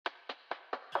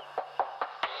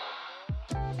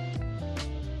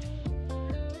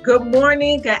Good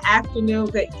morning, good afternoon,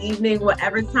 good evening,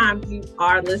 whatever time you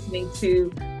are listening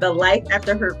to the Life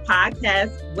After Hurt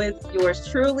podcast with yours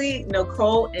truly,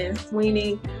 Nicole and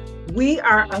Sweeney. We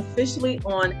are officially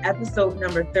on episode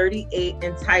number 38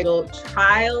 entitled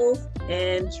Trials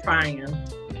and Triumph.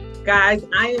 Guys,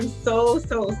 I am so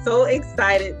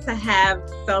excited to have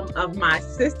some of my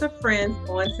sister friends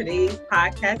on today's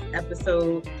podcast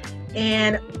episode.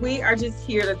 And we are just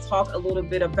here to talk a little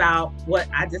bit about what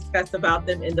I discussed about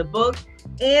them in the book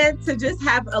and to just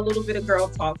have a little bit of girl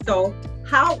talk. So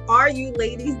how are you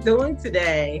ladies doing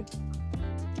today?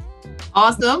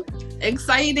 Awesome.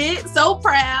 Excited. So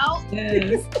proud.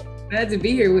 Yes. Glad to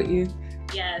be here with you.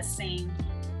 Yes, same.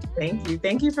 Thank you.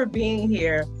 Thank you for being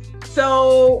here.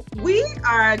 So we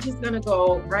are just going to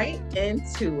go right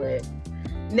into it.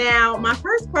 Now, my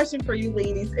first question for you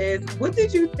ladies is, what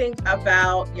did you think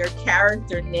about your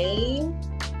character name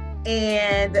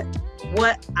and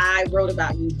what I wrote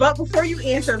about you? But before you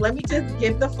answer, let me just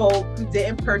give the folk who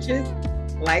didn't purchase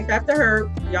Life After Hurt,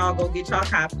 y'all go get y'all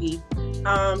copy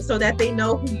so that they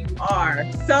know who you are.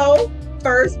 So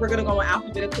first, we're going to go in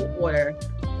alphabetical order.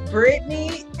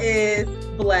 Brittany is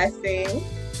Blessing,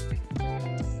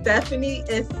 Stephanie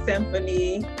is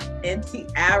Symphony, and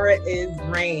Tiara is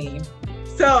Rain.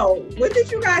 So, what did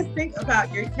you guys think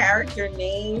about your character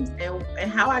names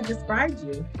and how I described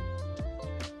you?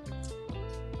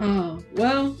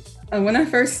 Well, when I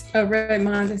first read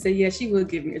mine, I said, yeah, she will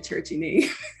give me a churchy name.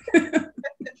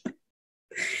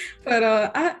 But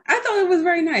I thought it was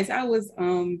very nice. I was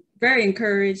very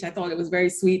encouraged. I thought it was very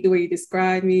sweet the way you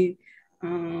described me.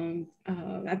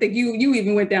 I think you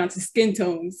even went down to skin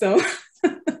tone. So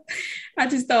I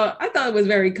thought it was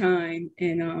very kind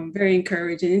and very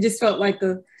encouraging. It just felt like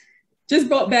just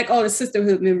brought back all the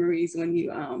sisterhood memories when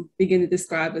you begin to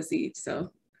describe us each.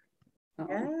 So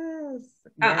yes.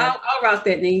 I'll rock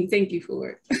that name. Thank you for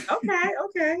it.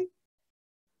 Okay.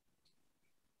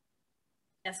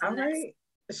 Yes, all right.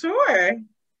 Sure.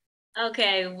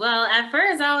 Okay, well, at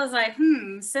first I was like,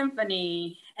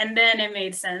 Symphony. And then it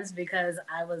made sense because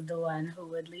I was the one who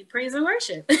would lead praise and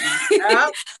worship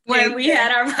when we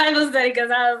had our Bible study,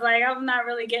 because I was like, I'm not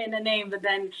really getting a name, but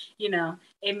then,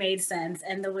 it made sense.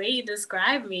 And the way you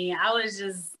described me, I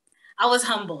was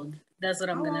humbled. That's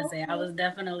what I'm going to say. I was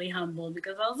definitely humbled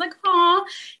because I was like,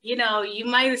 you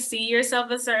might see yourself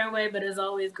a certain way, but it's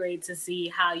always great to see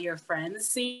how your friends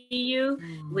see you,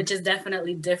 which is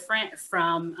definitely different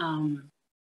from,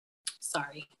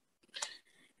 sorry.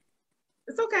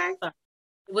 It's okay.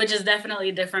 Which is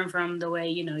definitely different from the way,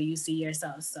 you see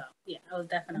yourself. So yeah, I was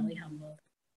definitely humbled.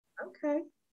 Okay.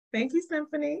 Thank you,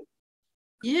 Symphony.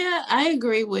 Yeah, I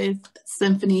agree with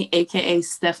Symphony, aka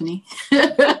Stephanie.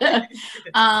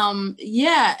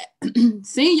 Yeah,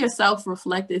 seeing yourself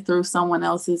reflected through someone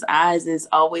else's eyes is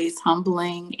always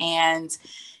humbling and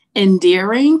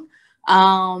endearing.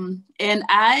 And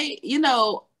I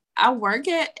work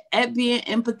at being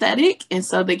empathetic, and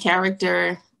so the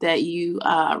character that you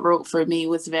wrote for me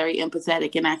was very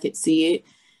empathetic, and I could see it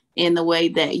in the way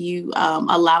that you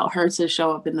allowed her to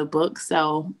show up in the book.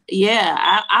 So yeah,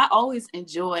 I always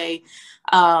enjoy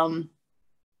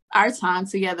our time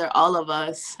together, all of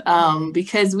us,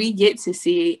 because we get to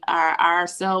see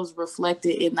ourselves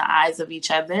reflected in the eyes of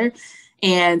each other.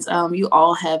 And you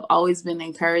all have always been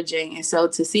encouraging. And so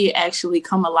to see it actually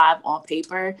come alive on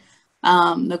paper,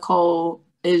 Nicole,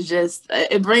 is just,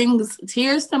 it brings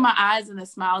tears to my eyes and a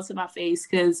smile to my face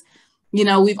because,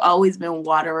 we've always been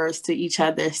waterers to each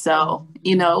other. So,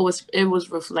 it was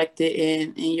reflected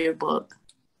in your book.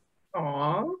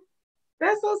 Aw,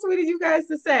 that's so sweet of you guys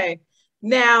to say.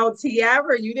 Now,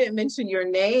 Tiara, you didn't mention your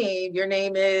name. Your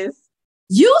name is?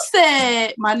 You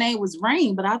said my name was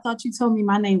Rain, but I thought you told me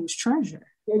my name was Treasure.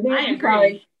 I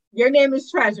agree. Your name is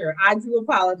Treasure. I do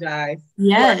apologize.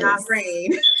 Yes. You are not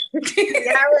Rain.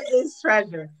 Tiara is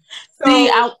Treasure. So, see,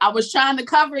 I was trying to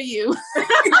cover you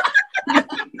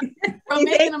from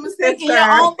making a mistake in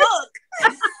your own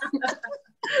book.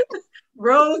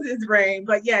 Rose is Rain,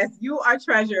 but yes, you are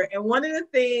Treasure. And one of the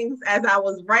things, as I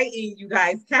was writing you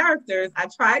guys' characters, I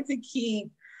tried to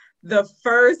keep the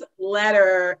first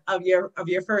letter of your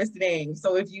first name.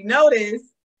 So if you notice,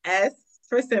 S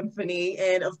for Symphony,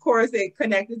 and of course it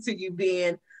connected to you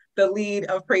being the lead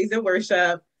of praise and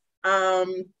worship.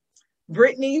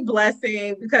 Brittany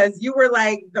Blessing, because you were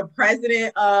like the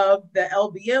president of the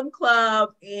LBM club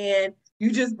and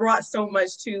you just brought so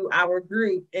much to our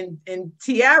group. And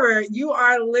Tiara, you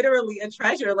are literally a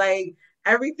treasure. Like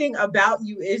everything about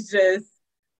you is just,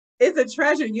 it's a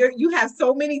treasure. You have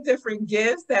so many different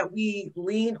gifts that we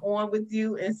lean on with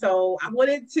you. And so I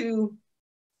wanted to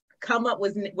come up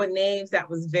with names that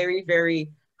was very,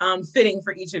 very fitting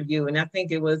for each of you. And I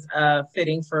think it was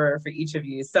fitting for each of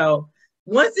you. So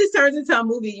once this turns into a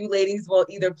movie, you ladies will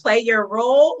either play your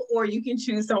role or you can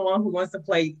choose someone who wants to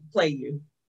play you.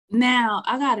 Now,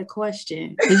 I got a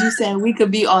question, because you said we could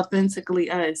be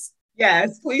authentically us.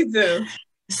 Yes, please do.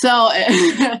 So,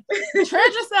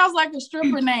 Treasure sounds like a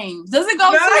stripper name. Does it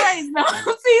go two ways? No,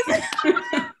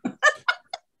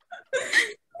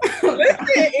 listen,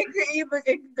 it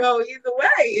could go either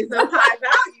way. It's of high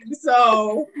value.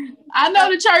 So I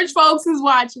know the church folks is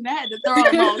watching. I had to throw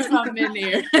a little something in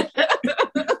there.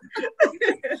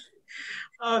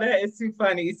 Oh, that is too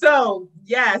funny. So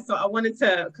yeah, so I wanted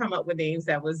to come up with names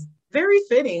that was very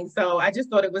fitting. So I just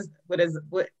thought it was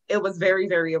very,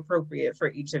 very appropriate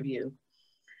for each of you.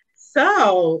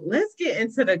 So let's get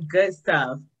into the good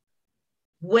stuff.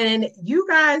 When you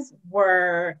guys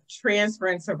were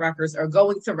transferring to Rutgers or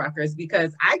going to Rutgers,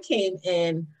 because I came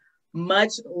in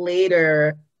much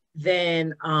later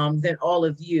than all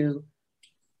of you,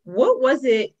 what was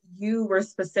it you were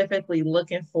specifically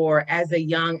looking for as a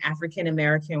young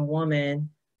African-American woman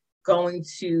going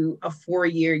to a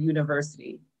 4-year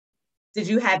university? Did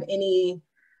you have any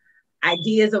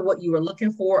ideas of what you were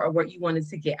looking for or what you wanted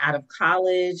to get out of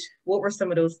college? What were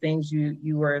some of those things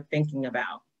you were thinking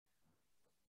about?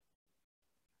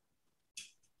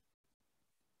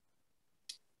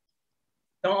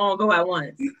 Don't all go at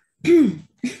once.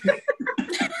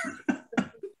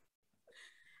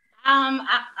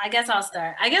 I guess I'll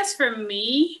start. I guess for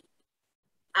me,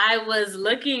 I was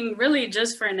looking really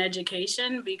just for an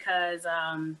education because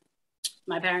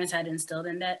my parents had instilled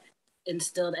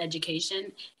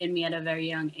education in me at a very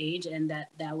young age, and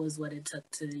that was what it took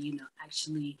to,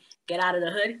 actually get out of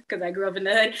the hood, because I grew up in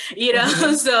the hood,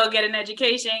 Mm-hmm. So get an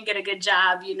education, get a good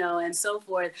job, and so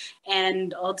forth.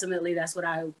 And ultimately that's what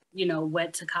I,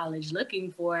 went to college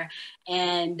looking for.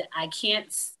 And I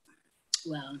can't,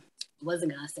 well,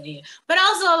 wasn't gonna say it, but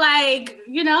also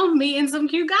meeting some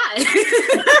cute guys.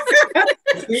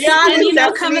 Yeah,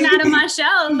 and coming out of my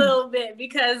shell a little bit,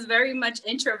 because very much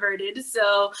introverted.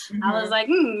 So I was like,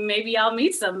 maybe I'll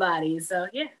meet somebody. So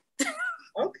yeah.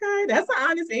 Okay, that's an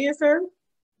honest answer.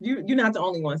 You're not the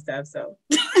only one, Steph. So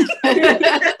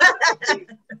I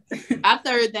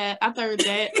third that.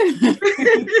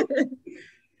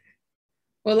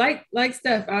 Well, like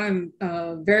Steph, I'm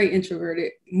very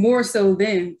introverted, more so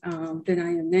than I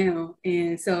am now,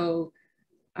 and so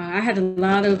I had a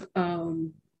lot of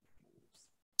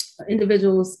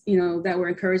individuals, that were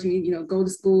encouraging me, go to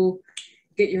school,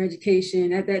 get your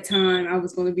education. At that time, I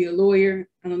was going to be a lawyer.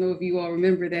 I don't know if you all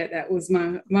remember that. That was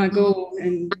my goal,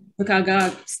 and look how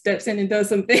God steps in and does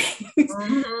some things.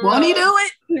 Won't he do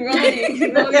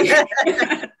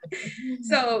it?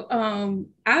 So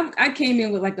I came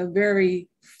in with like a very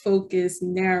focused,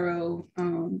 narrow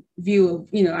view of,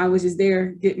 I was just there,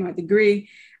 get my degree.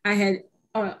 I had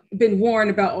been warned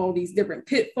about all these different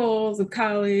pitfalls of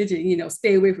college, and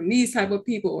stay away from these type of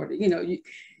people, or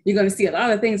you're going to see a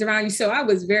lot of things around you. So I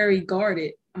was very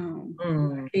guarded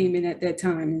when I came in at that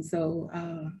time. And so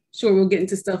sure, we'll get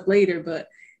into stuff later, but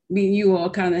me and you all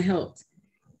kind of helped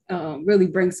really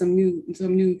bring some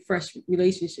new fresh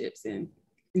relationships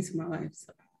into my life.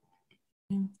 So.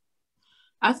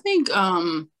 I think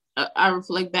I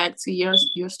reflect back to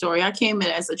your story. I came in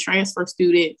as a transfer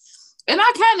student, and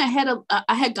I kind of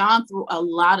had gone through a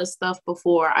lot of stuff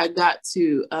before I got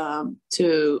to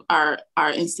our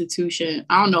institution.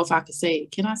 I don't know if I could say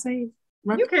it. Can I say it?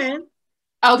 You can.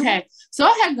 Okay. So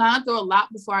I had gone through a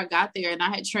lot before I got there, and I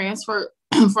had transferred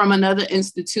from another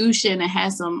institution and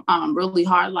had some really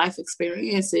hard life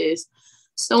experiences.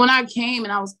 So when I came,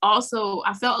 and I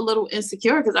felt a little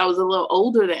insecure because I was a little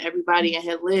older than everybody and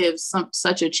had lived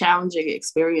such a challenging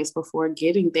experience before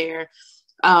getting there.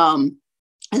 And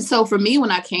so for me,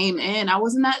 when I came in, I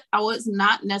was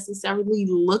not necessarily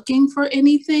looking for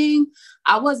anything.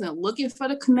 I wasn't looking for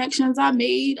the connections I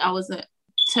made. I wasn't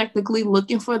technically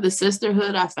looking for the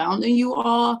sisterhood I found in you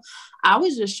all. I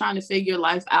was just trying to figure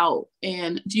life out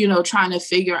and, trying to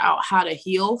figure out how to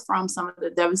heal from some of the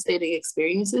devastating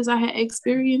experiences I had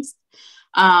experienced.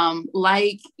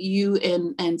 Like you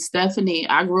and Stephanie,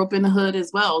 I grew up in the hood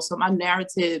as well. So my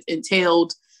narrative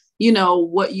entailed,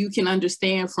 what you can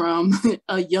understand from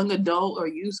a young adult or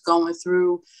youth going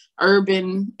through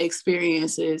urban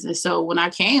experiences. And so when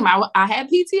I came, I had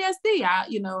PTSD.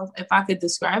 If I could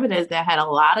describe it as that, I had a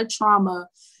lot of trauma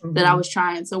that I was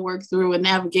trying to work through and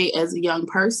navigate as a young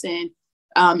person.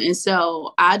 And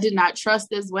so I did not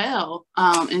trust as well.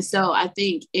 And so I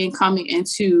think in coming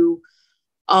into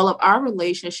all of our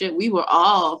relationship, we were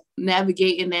all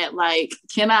navigating that, like,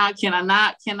 can I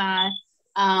not,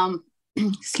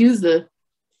 excuse the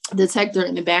detector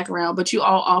in the background, but you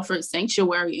all offered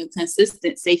sanctuary and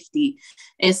consistent safety.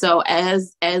 And so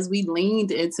as we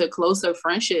leaned into closer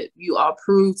friendship, you all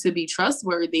proved to be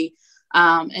trustworthy.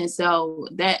 And so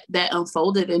that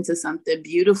unfolded into something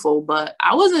beautiful, but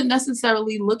I wasn't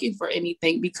necessarily looking for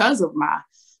anything because of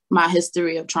my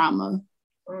history of trauma.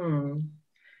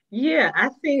 Yeah, I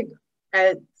think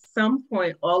at some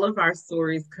point, all of our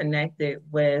stories connected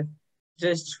with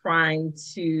just trying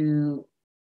to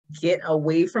get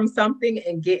away from something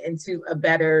and get into a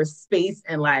better space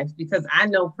in life. Because I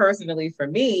know personally for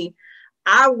me,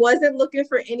 I wasn't looking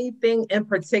for anything in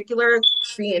particular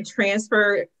being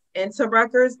transferred into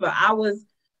Rutgers, but I was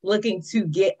looking to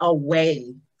get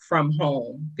away from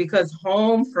home, because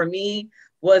home for me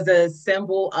was a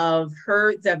symbol of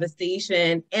hurt,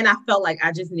 devastation, and I felt like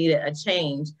I just needed a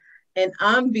change. And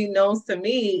unbeknownst to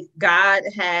me, God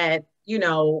had,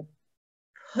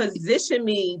 positioned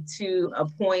me to a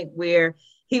point where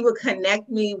he would connect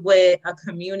me with a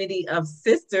community of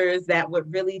sisters that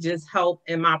would really just help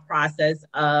in my process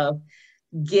of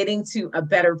getting to a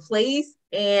better place.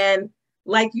 And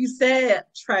like you said,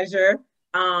 Treasure,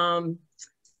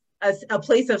 a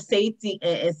place of safety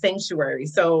and sanctuary.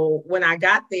 So when I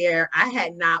got there, I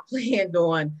had not planned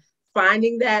on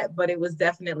finding that, but it was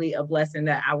definitely a blessing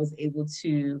that I was able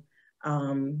to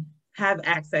have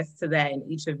access to that in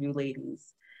each of you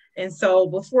ladies. And so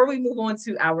before we move on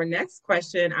to our next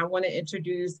question, I want to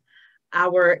introduce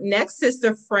our next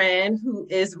sister friend, who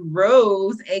is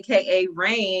Rose, aka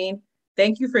Rain.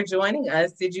 Thank you for joining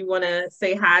us. Did you want to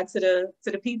say hi to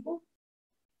the people?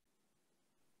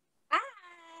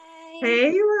 Hi.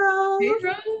 Hey, Rose. Hey,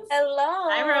 Rose. Hello.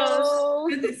 Hi,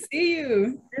 Rose. Good to see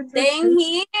you. Same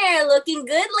here. Looking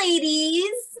good,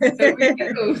 ladies. So are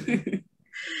you.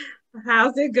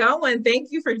 How's it going?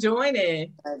 Thank you for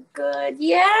joining. Good.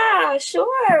 Yeah,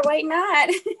 sure. Why not?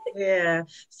 Yeah.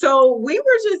 So we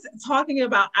were just talking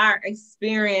about our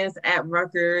experience at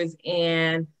Rutgers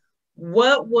and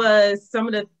what was some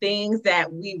of the things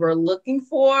that we were looking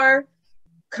for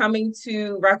coming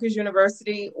to Rutgers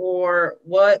University, or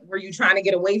what were you trying to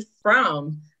get away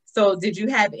from? So did you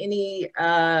have any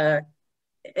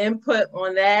input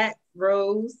on that,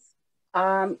 Rose?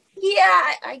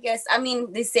 Yeah, I guess. I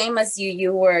mean, the same as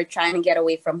you were trying to get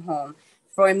away from home.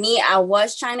 For me, I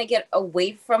was trying to get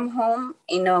away from home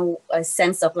in a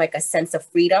sense of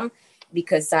freedom,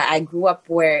 because I grew up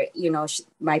where,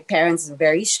 my parents were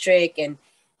very strict and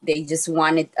they just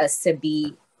wanted us to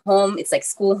be home. It's like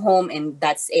school home and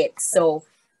that's it. So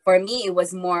for me, it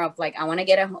was more of like, I want to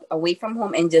get away from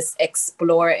home and just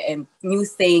explore and new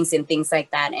things and things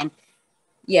like that. And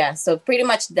yeah, so pretty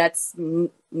much that's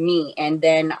me. And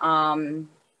then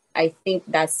I think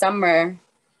that summer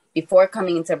before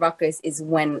coming into Rutgers is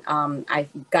when I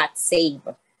got saved.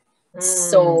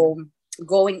 So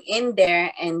going in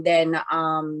there and then,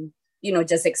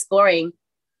 just exploring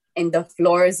in the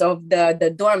floors of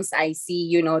the dorms, I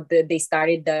see, they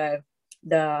started the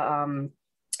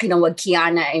with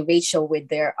Kiana and Rachel with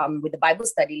their with the Bible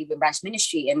study, Living Branch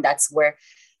Ministry. And that's where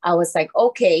I was like,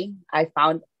 okay, I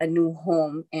found a new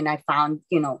home and I found,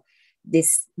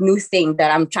 this new thing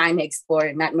that I'm trying to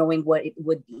explore, not knowing what it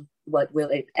would be, what will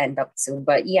it end up to.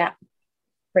 But yeah,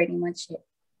 pretty much it.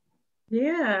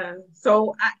 Yeah.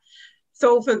 So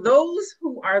for those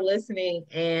who are listening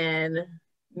and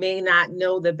may not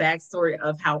know the backstory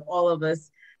of how all of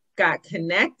us got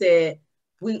connected,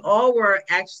 we all were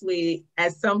actually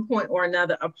at some point or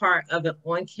another a part of an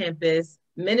on-campus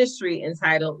ministry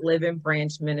entitled Living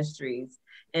Branch Ministries.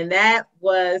 And that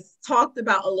was talked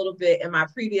about a little bit in my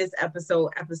previous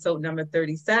episode number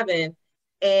 37.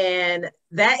 And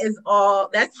that's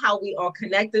how we all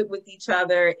connected with each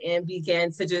other and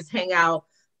began to just hang out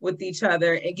with each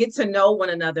other and get to know one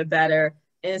another better.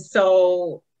 And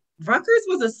so Rutgers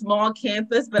was a small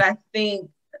campus, but I think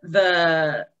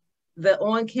the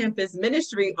on-campus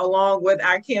ministry, along with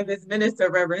our campus minister,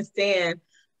 Reverend Stan,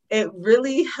 it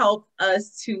really helped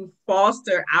us to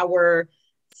foster our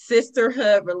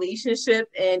sisterhood relationship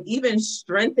and even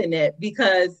strengthen it,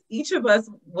 because each of us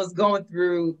was going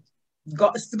through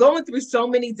so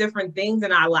many different things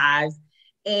in our lives,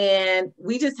 and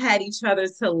we just had each other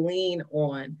to lean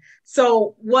on.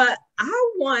 So what I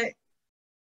want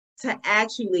to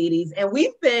ask you ladies, and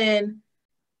we've been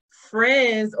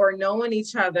friends or knowing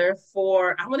each other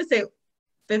for, I want to say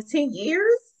 15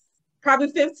 years,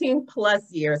 probably 15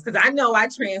 plus years, because I know I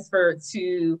transferred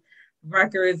to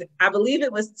Rutgers, I believe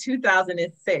it was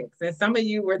 2006, and some of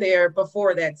you were there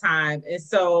before that time. And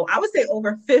so I would say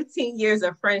over 15 years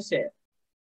of friendship.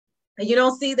 And you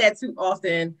don't see that too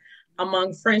often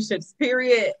among friendships,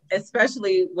 period,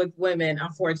 especially with women,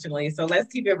 unfortunately. So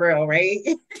let's keep it real, right?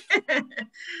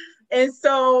 And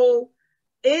so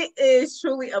it is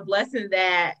truly a blessing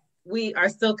that we are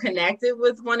still connected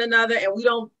with one another, and we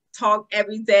don't talk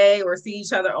every day or see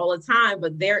each other all the time,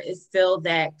 but there is still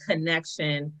that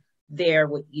connection there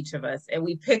with each of us, and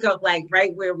we pick up like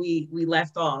right where we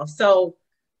left off. So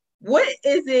what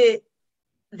is it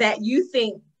that you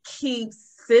think keeps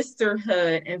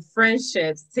sisterhood and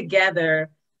friendships together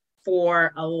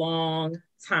for a long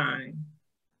time?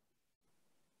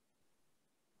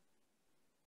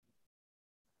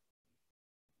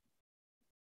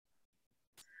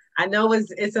 I know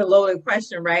it's a loaded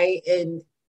question, right? And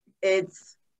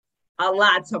it's a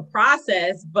lot to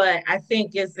process, but I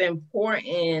think it's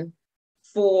important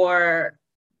for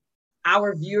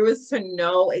our viewers to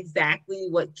know exactly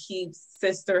what keeps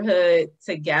sisterhood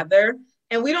together.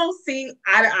 And we don't see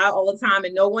eye to eye all the time,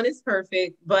 and no one is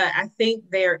perfect, but I think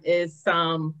there is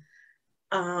some,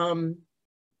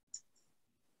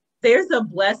 there's a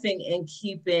blessing in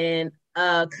keeping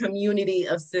a community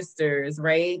of sisters,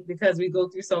 right? Because we go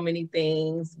through so many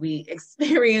things, we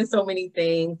experience so many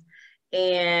things,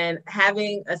 and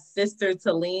having a sister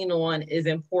to lean on is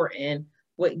important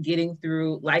with getting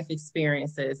through life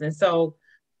experiences. And so,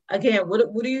 again,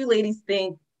 what do you ladies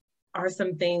think are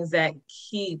some things that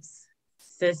keeps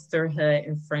sisterhood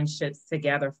and friendships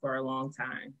together for a long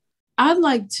time? I'd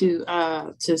like to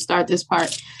start this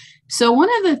part. So one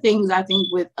of the things I think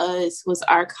with us was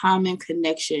our common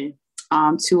connection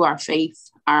to our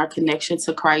faith, our connection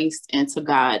to Christ and to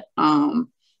God.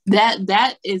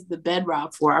 That is the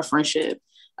bedrock for our friendship.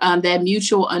 That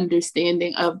mutual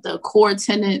understanding of the core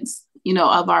tenets,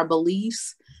 of our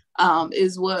beliefs,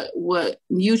 is what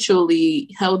mutually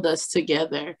held us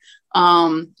together.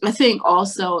 I think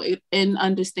also in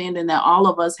understanding that all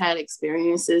of us had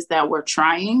experiences that were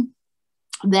trying,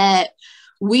 that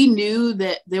we knew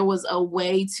that there was a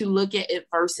way to look at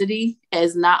adversity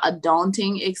as not a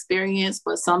daunting experience,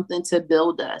 but something to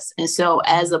build us. And so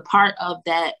as a part of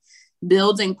that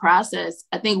building process,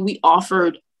 I think we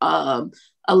offered a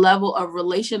level of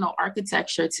relational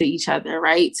architecture to each other,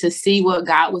 right? To see what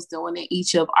God was doing in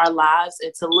each of our lives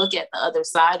and to look at the other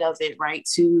side of it, right?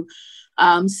 To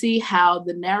see how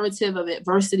the narrative of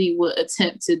adversity would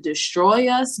attempt to destroy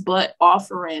us, but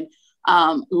offering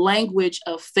language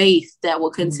of faith that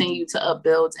will continue to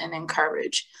upbuild and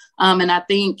encourage. And I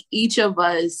think each of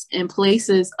us in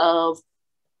places of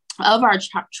our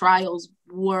trials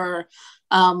were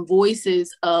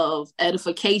voices of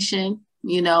edification,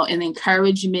 and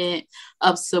encouragement,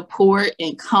 of support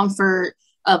and comfort,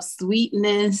 of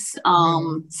sweetness,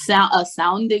 a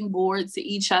sounding board to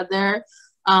each other.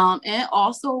 And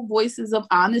also voices of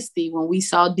honesty when we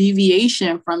saw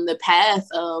deviation from the path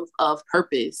of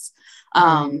purpose.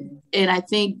 And I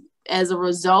think as a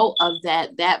result of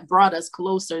that brought us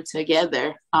closer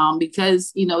together,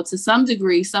 because, to some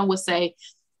degree, some would say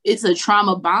it's a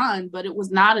trauma bond, but it was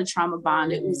not a trauma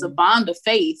bond. It was a bond of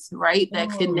faith, right?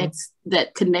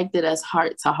 That connected us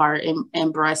heart to heart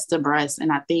and breast to breast.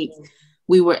 And I think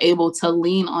we were able to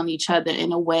lean on each other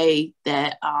in a way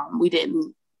that we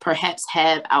didn't perhaps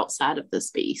have outside of the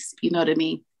space. You know what I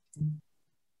mean?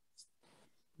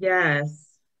 Yes,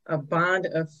 a bond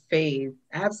of faith.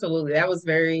 Absolutely. That was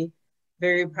very,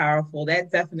 very powerful.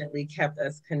 That definitely kept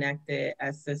us connected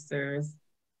as sisters.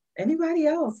 Anybody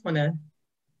else want to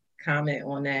comment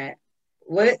on that?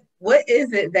 What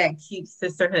is it that keeps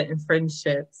sisterhood and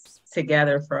friendships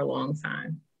together for a long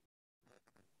time?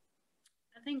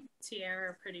 I think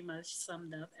Tiara pretty much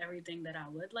summed up everything that I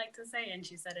would like to say, and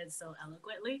she said it so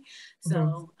eloquently.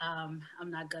 So I'm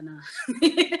not gonna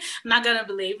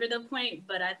belabor the point,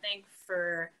 but I think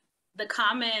for the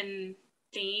common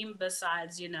theme,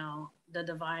 besides the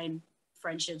divine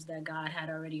friendships that God had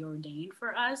already ordained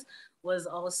for us, was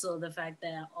also the fact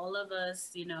that all of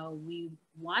us, we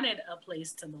wanted a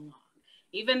place to belong.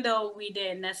 Even though we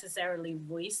didn't necessarily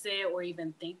voice it or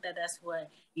even think that that's what,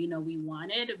 we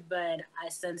wanted, but I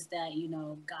sense that,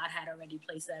 God had already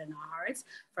placed that in our hearts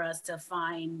for us to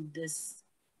find this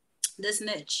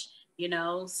niche,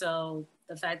 so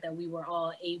the fact that we were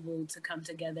all able to come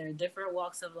together, different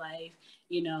walks of life,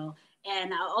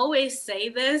 and I always say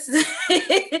this,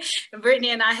 Brittany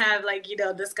and I have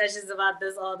discussions about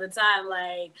this all the time.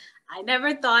 Like, I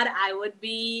never thought I would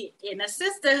be in a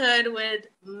sisterhood with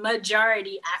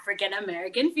majority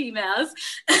African-American females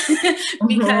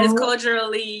because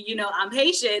culturally, I'm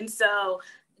Haitian. So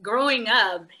growing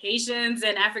up, Haitians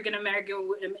and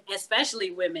African-American, especially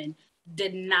women,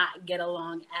 did not get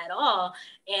along at all.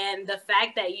 And the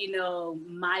fact that, you know,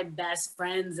 my best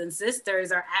friends and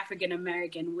sisters are African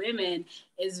American women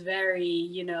is very,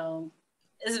 you know,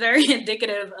 is very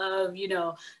indicative of, you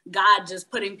know, God just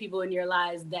putting people in your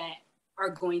lives that are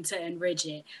going to enrich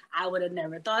it. I would have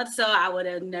never thought so. I would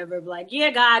have never been like, yeah,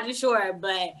 God, you sure?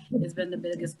 But it's been the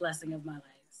biggest blessing of my life.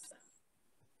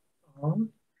 So.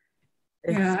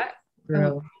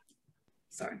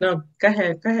 Sorry. No, go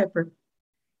ahead. Go ahead, Bert.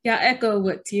 Yeah, I echo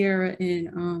what Tiara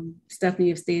and Stephanie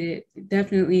have stated.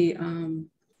 Definitely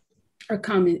our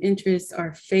common interests,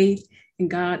 our faith in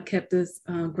God kept us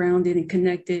grounded and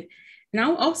connected. And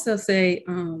I'll also say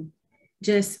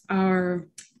just our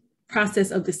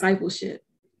process of discipleship.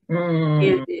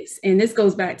 And this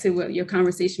goes back to what your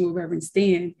conversation with Reverend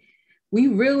Stan. We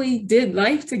really did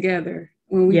life together.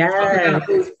 When we talk about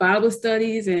those Bible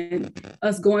studies and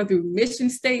us going through mission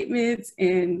statements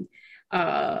and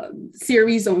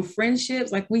series on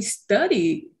friendships, like we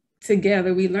studied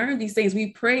together, we learned these things,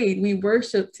 we prayed, we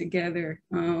worshiped together,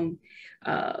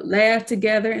 laughed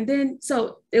together. And then,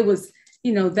 so it was,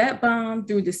 you know, that bond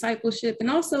through discipleship. And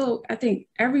also, I think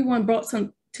everyone brought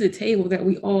some to the table that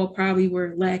we all probably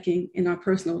were lacking in our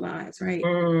personal lives, right?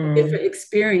 Different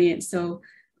experience. So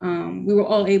we were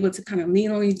all able to kind of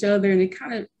lean on each other, and it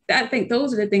kind of, I think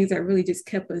those are the things that really just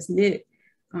kept us knit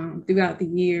throughout the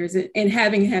years. And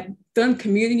having had done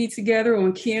community together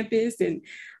on campus and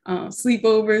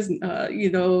sleepovers,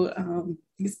 you know,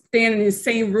 staying in the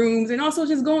same rooms, and also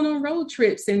just going on road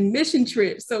trips and mission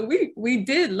trips. So we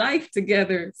did life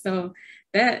together. So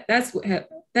that's one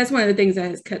of the things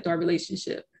that has kept our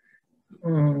relationship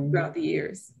throughout the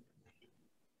years.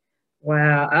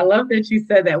 Wow, I love that you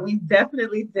said that. We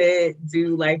definitely did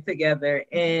do life together.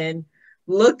 And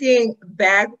looking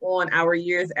back on our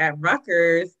years at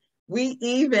Rutgers, we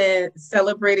even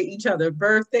celebrated each other's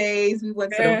birthdays. We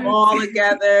went to the mall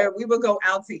together. We would go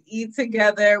out to eat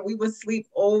together. We would sleep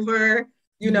over,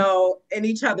 you know, in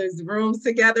each other's rooms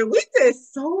together. We did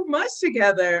so much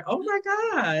together. Oh my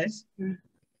gosh.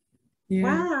 Yeah.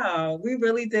 Wow, we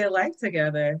really did life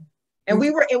together. And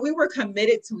we were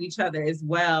committed to each other as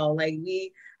well. Like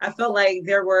I felt like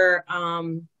there were,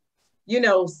 you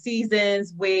know,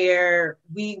 seasons where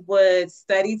we would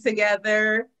study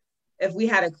together if we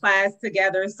had a class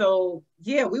together. So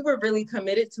yeah, we were really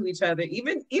committed to each other,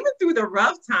 even through the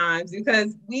rough times,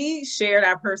 because we shared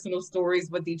our personal stories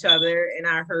with each other and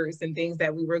our hurts and things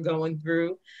that we were going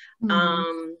through.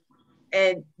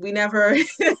 And we never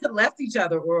left each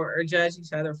other or judged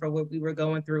each other for what we were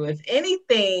going through. If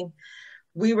anything,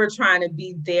 we were trying to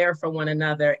be there for one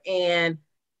another. And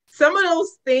some of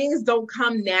those things don't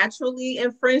come naturally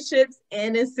in friendships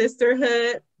and in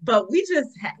sisterhood, but we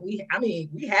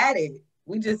had it.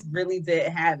 We just really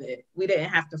did have it. We didn't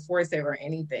have to force it or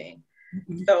anything.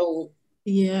 So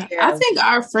yeah, I think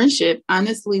our friendship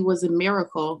honestly was a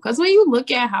miracle, because when you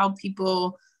look at how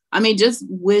people, I mean, just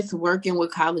with working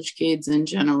with college kids in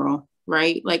general,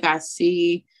 right? Like I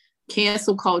see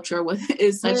cancel culture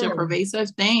is such a pervasive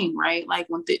thing, right? Like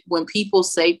when people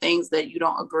say things that you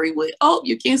don't agree with, oh,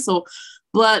 you're canceled.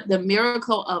 But the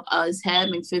miracle of us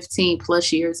having 15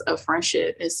 plus years of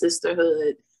friendship and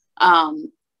sisterhood,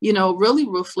 you know, really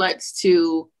reflects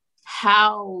to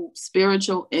how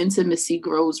spiritual intimacy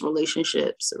grows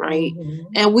relationships, right?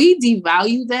 And we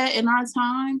devalue that in our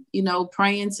time, you know,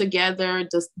 praying together,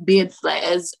 just being,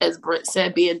 as Britt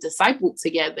said, being discipled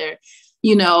together,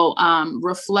 you know,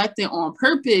 reflecting on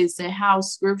purpose and how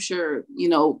scripture, you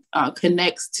know,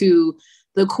 connects to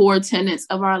the core tenets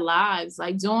of our lives.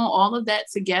 Like doing all of that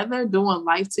together, doing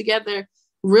life together,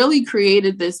 really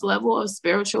created this level of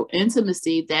spiritual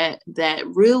intimacy that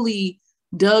really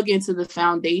dug into the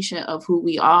foundation of who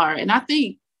we are. And I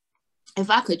think if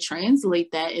I could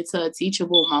translate that into a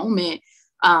teachable moment,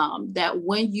 that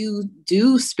when you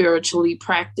do spiritually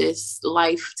practice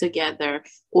life together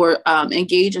or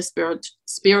engage a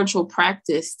spiritual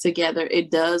practice together,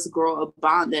 it does grow a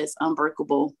bond that's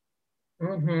unbreakable.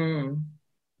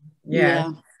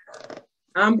 Yeah.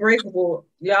 Unbreakable.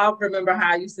 Y'all remember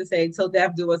how I used to say, till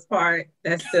death do us part?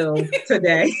 That's still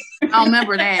today. I don't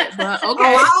remember that, but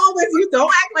okay. Oh, you don't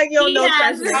act like you don't know.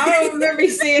 I don't remember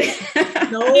seeing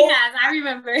it. No, yes, I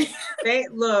remember.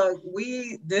 Look,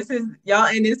 this is y'all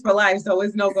in this for life, so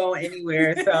it's no going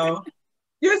anywhere. So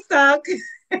you're stuck.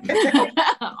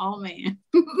 Oh man.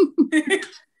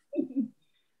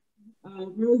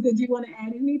 Rose, did you want to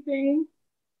add anything?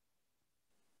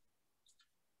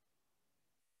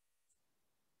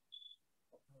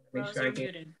 Rose, you're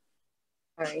muted.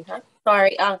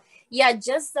 Sorry. Yeah,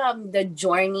 just the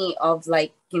journey of,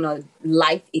 like, you know,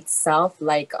 life itself,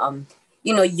 like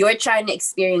you know, you're trying to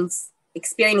experience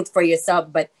experience it for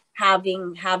yourself, but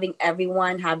having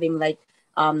everyone having like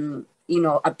you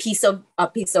know, a piece of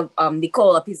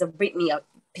Nicole, a piece of Brittany, a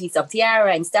piece of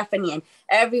Tiara and Stephanie and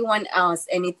everyone else,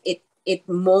 and it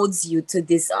molds you to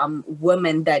this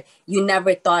woman that you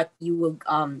never thought you would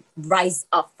rise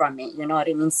up from it. You know what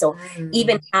I mean? So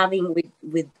even having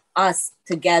with us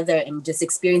together and just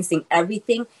experiencing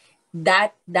everything,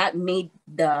 that made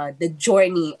the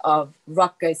journey of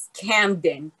Rutgers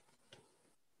Camden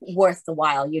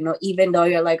worthwhile. You know, even though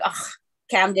you're like, oh,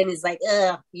 Camden is like,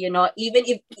 you know, even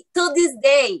if till this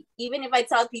day, even if I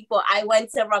tell people I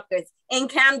went to Rutgers in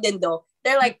Camden, though,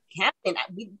 they're like, Camden,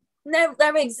 we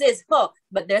never exist. Oh,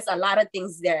 but there's a lot of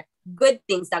things there, good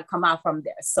things that come out from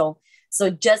there. So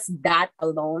just that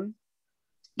alone,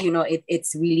 you know,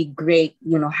 it's really great,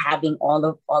 you know, having all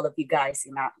of you guys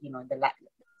in our, you know,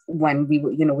 when we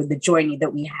were, you know, with the journey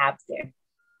that we have there.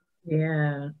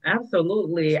 Yeah,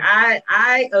 absolutely.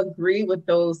 I agree with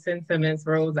those sentiments,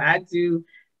 Rose. I do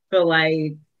feel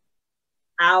like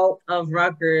out of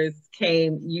Rutgers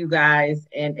came you guys,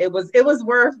 and it was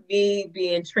worth me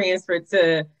being transferred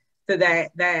to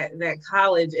that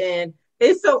college. And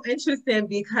it's so interesting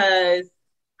because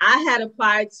I had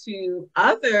applied to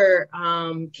other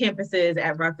campuses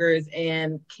at Rutgers,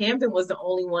 and Camden was the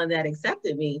only one that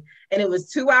accepted me. And it was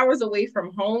 2 hours away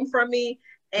from home from me.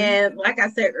 And like I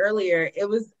said earlier, it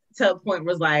was to a point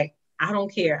where it's like, I don't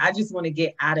care. I just want to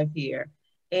get out of here.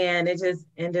 And it just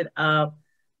ended up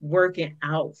working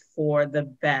out for the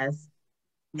best.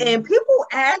 And people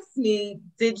ask me,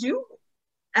 did you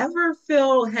ever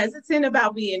feel hesitant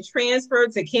about being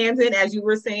transferred to Camden? As you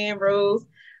were saying, Rose,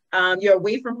 you're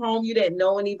away from home. You didn't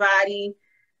know anybody.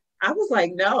 I was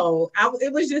like, no,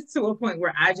 it was just to a point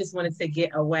where I just wanted to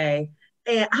get away.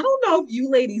 And I don't know if you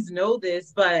ladies know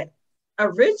this, but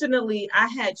originally, I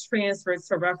had transferred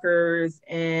to Rutgers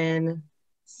in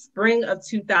spring of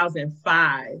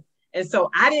 2005. And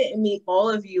so I didn't meet all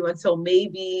of you until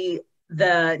maybe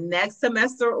the next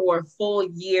semester or a full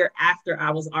year after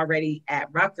I was already at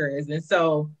Rutgers. And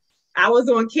so I was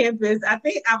on campus. I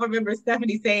think I remember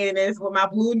Stephanie saying this with my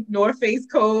blue North Face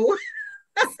coat,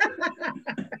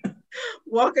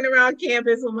 walking around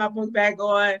campus with my book bag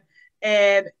on.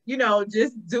 And, you know,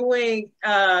 just doing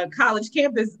college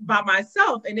campus by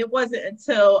myself. And it wasn't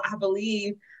until I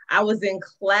believe I was in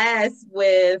class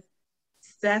with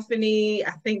Stephanie,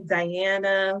 I think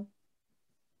Diana,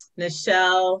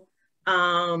 Nichelle,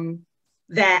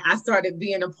 that I started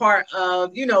being a part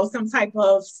of, you know, some type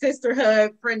of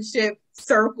sisterhood, friendship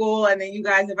circle. And then you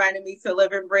guys invited me to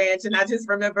Living Branch. And I just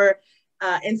remember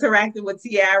interacting with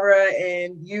Tiara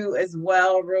and you as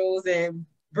well, Rose and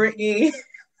Brittany.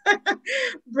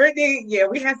 Brittany, yeah,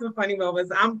 we had some funny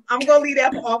moments. I'm gonna leave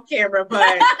that off camera,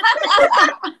 but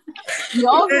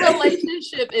your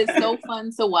relationship is so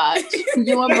fun to watch.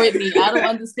 You and Brittany, I don't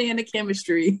understand the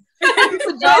chemistry.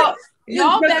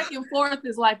 y'all back and forth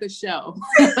is like a show.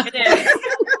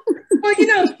 Well, you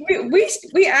know,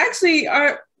 we actually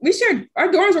we shared our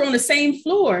dorms were on the same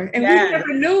floor, and we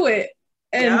never knew it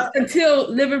until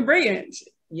Living Branch.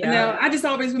 Yeah. You know, I just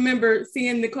always remember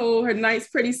seeing Nicole, her nice,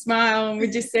 pretty smile, and we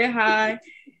just said hi.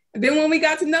 And then when we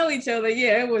got to know each other,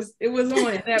 it was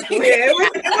on at that point. Yeah, it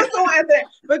was on at that.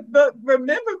 But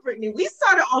remember, Brittany, we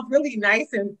started off really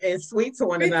nice and sweet to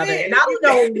one another. And I don't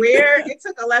know where it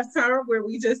took a left turn where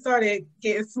we just started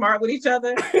getting smart with each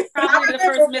other. Probably the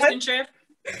first mission trip.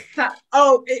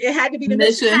 Oh, it had to be the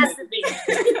mission. Has to be.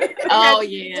 Oh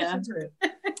yeah.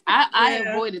 I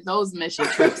avoided those mission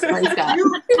trips.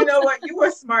 You know what? You were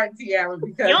smart, Tiara,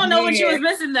 because you don't know what you was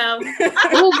missing though.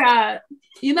 Oh God.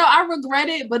 You know, I regret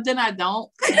it, but then I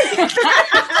don't.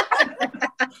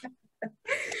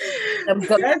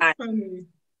 That's funny.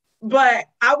 But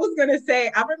I was gonna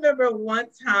say, I remember one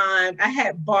time I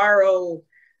had borrowed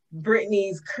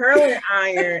Brittany's curling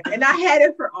iron, and I had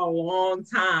it for a long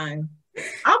time.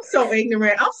 I'm so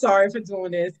ignorant. I'm sorry for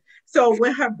doing this. So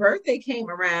when her birthday came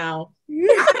around,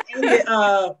 I ended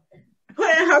up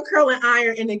putting her curling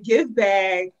iron in a gift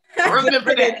bag, giving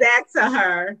it back to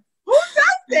her. Who does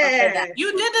that?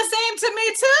 You did the same to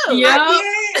me too. Yep.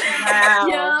 Wow.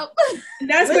 Yep.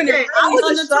 That's when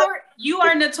you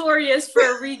are notorious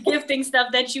for re-gifting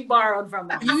stuff that you borrowed from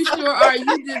us. You sure are.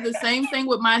 You did the same thing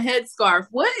with my headscarf.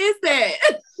 What is that?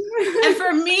 And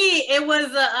for me, it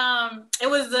was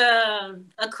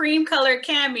a cream colored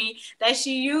cami that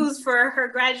she used for her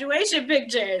graduation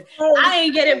pictures. Oh. I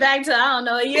didn't get it back till, I don't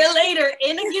know, a year later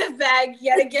in a gift bag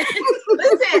yet again.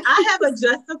 Listen, I have a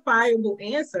justifiable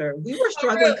answer. We were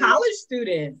struggling college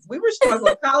students.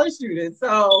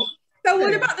 So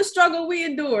what about the struggle we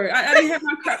endured? I didn't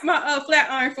have my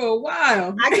flat iron for a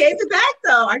while. I gave it back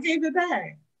though. I gave it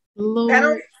back.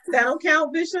 Lord. That don't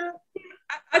count, Bishop?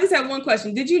 I just have one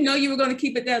question. Did you know you were going to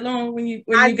keep it that long when you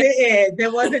didn't.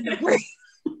 There wasn't the plan.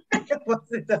 It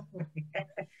wasn't the plan.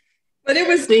 But it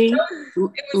was, see,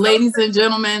 ladies and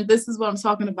gentlemen, this is what I'm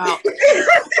talking about.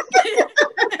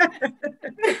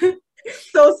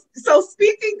 So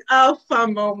speaking of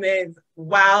fun moments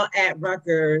while at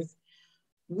Rutgers,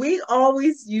 we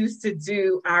always used to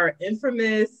do our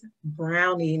infamous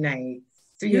brownie nights.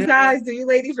 Do you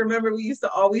ladies remember we used to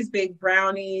always bake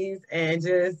brownies and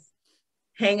just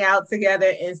hang out together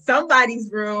in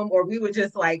somebody's room, or we would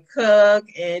just like cook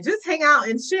and just hang out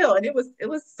and chill. And it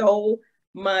was so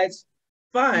much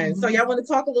fun. Mm-hmm. So y'all want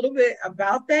to talk a little bit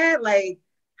about that? Like,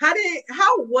 how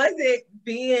was it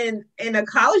being in a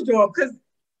college dorm? Because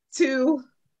to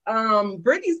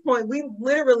Brittany's point, we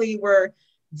literally were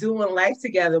doing life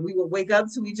together. We would wake up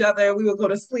to each other. We would go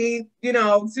to sleep,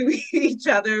 to each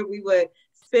other. We would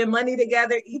spend money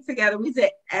together, eat together. We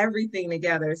did everything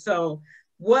together. So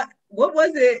what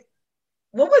was it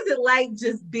like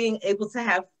just being able to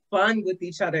have fun with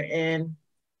each other and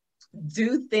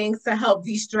do things to help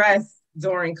de-stress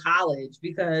during college?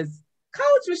 Because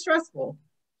college was stressful.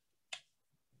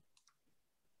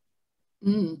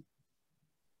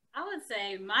 I would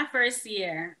say my first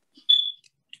year,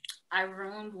 I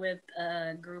roomed with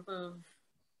a group of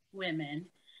women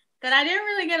that I didn't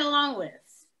really get along with.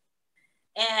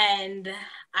 And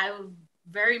I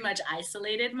very much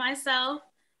isolated myself.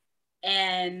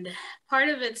 And part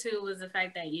of it too was the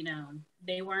fact that,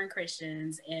 they weren't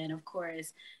Christians. And of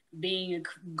course,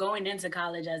 going into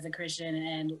college as a Christian,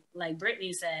 and like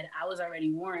Brittany said, I was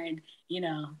already warned,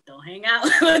 don't hang out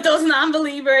with those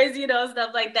non-believers,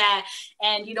 stuff like that.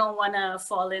 And you don't want to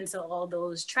fall into all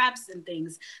those traps and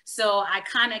things. So I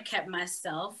kind of kept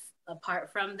myself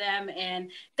apart from them,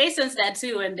 and they sensed that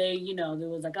too. And they, there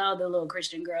was like, oh, the little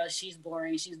Christian girl, she's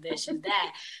boring, she's this, she's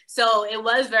that. So it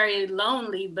was very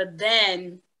lonely. But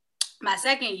then my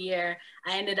second year,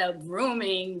 I ended up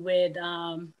rooming with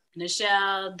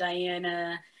Nichelle,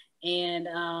 Diana,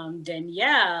 and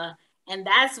Danielle. And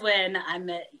that's when I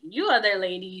met you other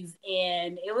ladies.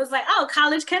 And it was like, oh,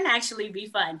 college can actually be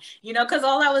fun, because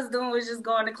all I was doing was just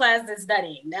going to class and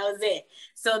studying. That was it.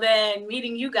 So then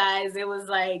meeting you guys, it was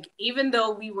like, even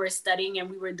though we were studying and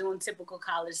we were doing typical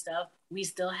college stuff, we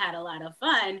still had a lot of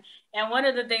fun. And one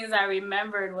of the things I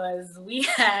remembered was we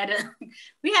had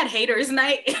haters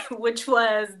night, which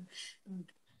was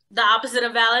the opposite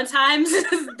of Valentine's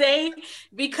Day,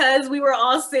 because we were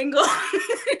all single.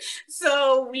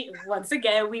 So we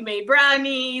made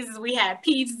brownies, we had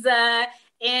pizza,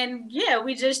 and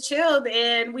we just chilled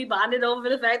and we bonded over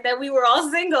the fact that we were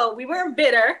all single. We weren't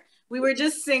bitter. We were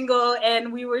just single,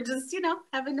 and we were just,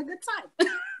 having a good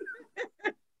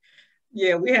time.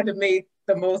 Yeah, we had to make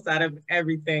the most out of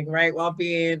everything, right? While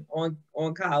being on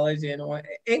college and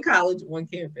in college on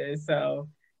campus. So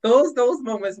those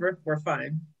moments were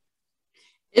fun.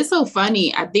 It's so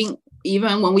funny. I think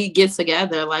even when we get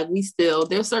together, like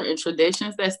there's certain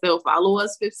traditions that still follow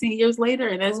us 15 years later,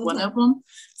 and that's one of them.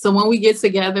 So when we get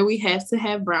together, we have to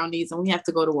have brownies and we have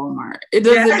to go to Walmart. It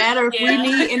doesn't matter if we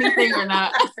need anything or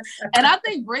not. And I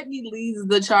think Brittany leads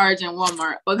the charge in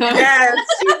Walmart. Because yes,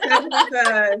 she definitely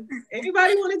does.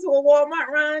 Anybody want to do a Walmart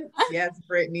run? Yes,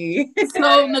 Brittany.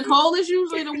 So Nicole is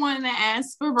usually the one that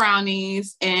asks for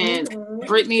brownies, and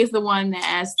Brittany is the one that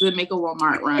asks to make a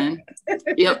Walmart run.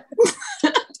 Yep.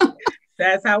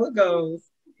 That's how it goes.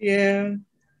 Yeah.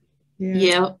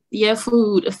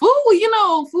 Food,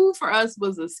 food for us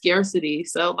was a scarcity.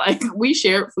 So like we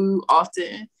shared food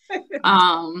often. So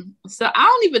I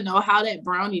don't even know how that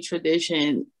brownie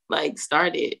tradition like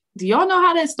started. Do y'all know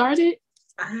how that started?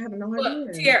 I have no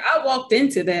idea. Here, I walked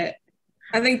into that.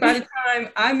 I think by the time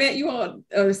I met you all,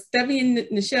 Stephanie and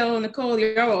Nichelle and Nicole,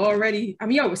 y'all were already,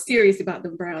 y'all were serious about the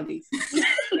brownies.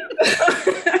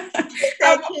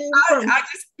 I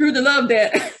just grew to love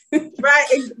that. Right.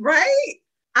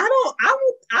 I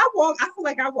feel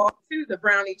like I walked through the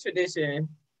brownie tradition.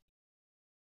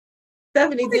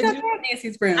 Stephanie, did you?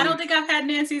 Nancy's brownie. I don't think I've had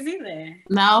Nancy's either.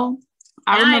 No.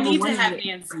 I need to have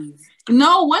Nancy's.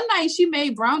 No, one night she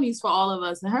made brownies for all of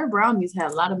us, and her brownies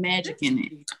had a lot of magic in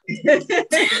it. And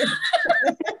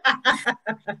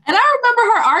I remember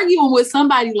her arguing with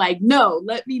somebody like, no,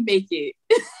 let me make it.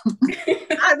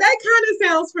 That kind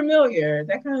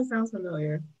of sounds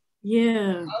familiar.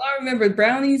 Yeah. All I remember is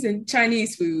brownies and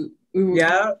Chinese food. We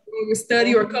would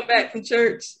study or come back from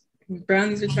church.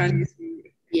 Brownies or Chinese food.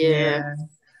 Yeah.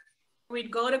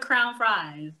 We'd go to Crown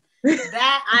Fries.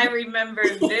 That I remember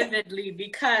vividly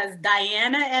because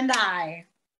Diana and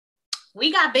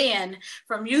we got banned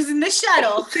from using the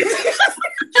shuttle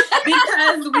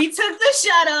because we took the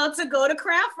shuttle to go to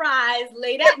Craft Fries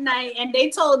late at night, and they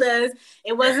told us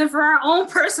it wasn't for our own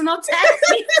personal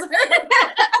taxis.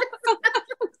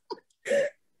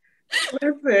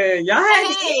 Listen, y'all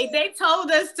had they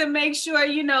told us to make sure,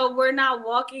 we're not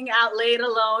walking out late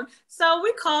alone. So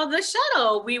we called the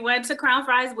shuttle. We went to Crown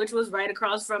Fries, which was right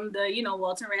across from the,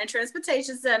 Walton Rand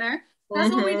Transportation Center.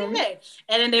 That's what we did.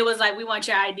 And then they was like, we want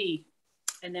your ID.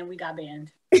 And then we got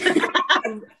banned.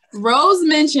 Rose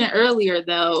mentioned earlier,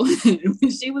 though,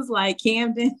 she was like,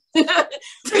 Camden.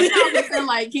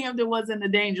 Like Camden wasn't a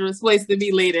dangerous place to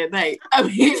be late at night. I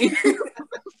mean,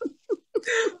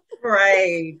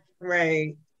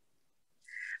 Right.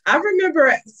 I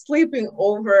remember sleeping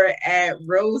over at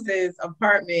Rose's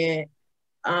apartment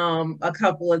a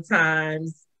couple of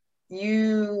times.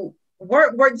 You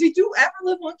did you ever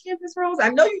live on campus, Rose? I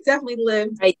know you definitely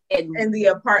lived in the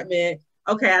apartment.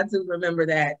 Okay, I do remember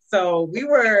that. So we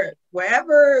were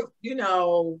wherever, you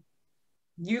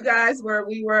guys were,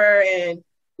 we were, and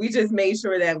we just made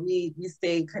sure that we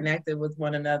stayed connected with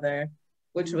one another,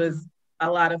 which was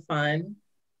a lot of fun.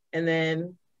 And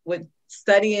then with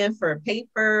studying for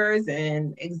papers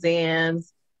and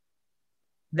exams,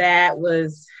 that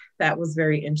was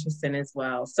very interesting as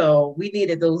well. So we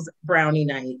needed those brownie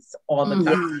nights all the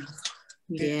time.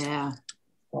 Yeah.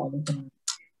 All the time.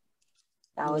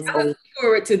 That was I look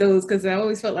forward to those because I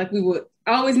always felt like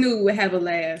I always knew we would have a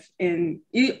laugh, and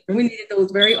we needed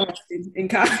those very often in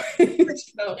college.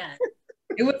 So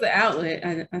it was an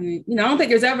outlet. I mean, I don't think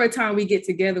there's ever a time we get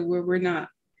together where we're not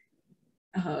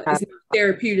it's a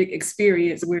therapeutic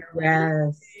experience where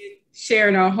we're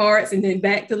sharing our hearts and then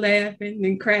back to laughing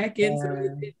and cracking.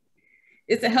 So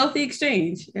it's a healthy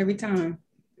exchange every time.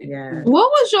 Yeah. What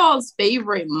was y'all's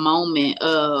favorite moment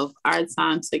of our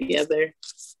time together?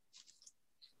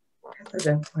 That's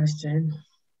a good question.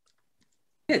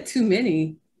 I had too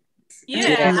many.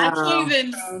 Yeah, I can't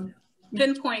even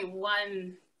pinpoint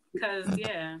one because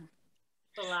a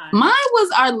lot. Mine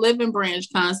was our Living Branch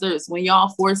concerts when y'all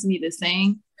forced me to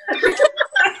sing. Yes!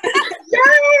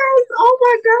 Oh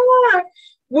my God!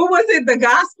 What was it? The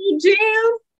gospel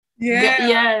jam? Yeah.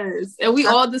 Yes. And we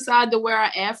all decided to wear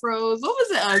our afros. What was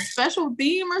it? A special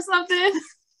theme or something?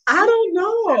 I don't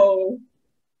know.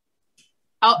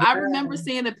 I remember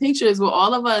seeing the pictures with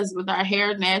all of us with our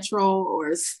hair natural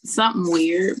or something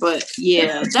weird. But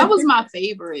yeah, that was my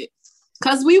favorite.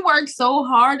 Because we worked so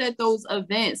hard at those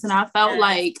events, and I felt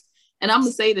like, and I'm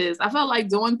going to say this, I felt like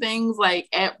doing things like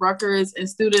at Rutgers and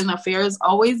student affairs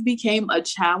always became a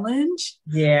challenge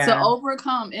to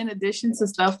overcome, in addition to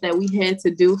stuff that we had to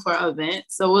do for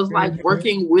events. So it was like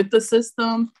working with the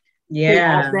system.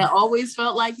 Yeah. That always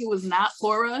felt like it was not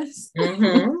for us.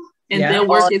 Mm-hmm. And then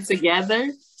working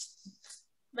together.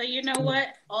 But you know what?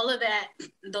 All of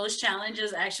those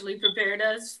challenges actually prepared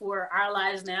us for our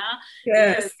lives now.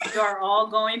 Yes. Because we are all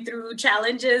going through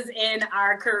challenges in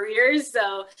our careers.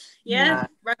 So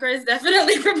Rutgers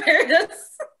definitely prepared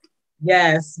us.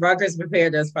 Yes, Rutgers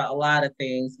prepared us for a lot of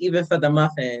things, even for the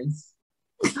muffins.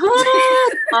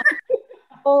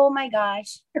 Oh my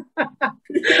gosh.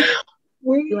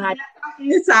 We had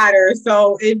insider.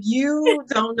 So if you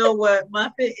don't know what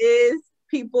muffin is,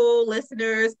 people,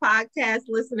 listeners, podcast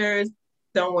listeners,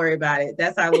 don't worry about it.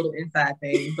 That's our little inside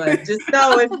thing. But just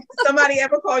know if somebody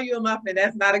ever call you a muffin,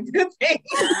 that's not a good thing.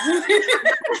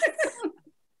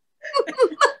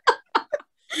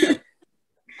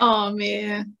 Oh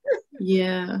man.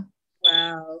 Yeah.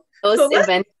 Wow. Those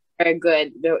events are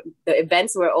good. The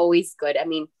events were always good. I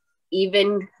mean,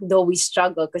 even though we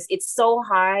struggle, because it's so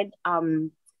hard,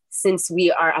 since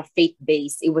we are a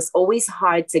faith-based, it was always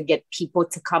hard to get people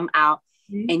to come out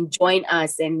and join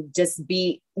us and just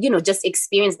be, just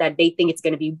experience that. They think it's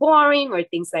going to be boring or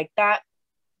things like that.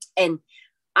 And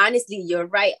honestly, you're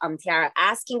right, Tiara,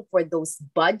 asking for those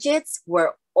budgets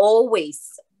were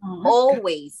always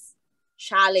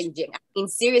challenging. I mean,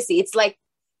 seriously, it's like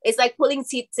pulling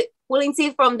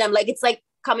teeth from them. Like, it's like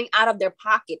coming out of their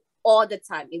pocket all the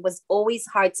time. It was always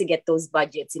hard to get those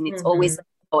budgets, and it's always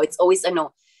a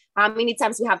no. How many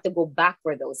times we have to go back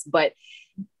for those? But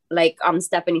like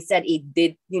Stephanie said, it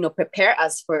did, prepare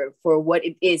us for what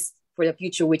it is for the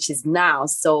future, which is now.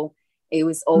 So it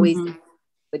was always a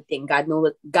good thing. God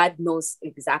knows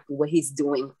exactly what He's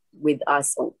doing with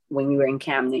us when we were in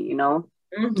Camden,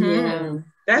 Yeah.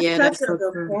 That's such a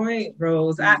good point,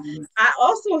 Rose. I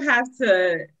also have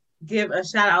to give a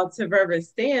shout out to Reverend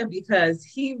Stan, because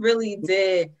he really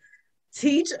did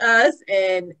teach us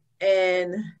and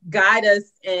guide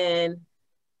us in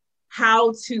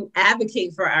how to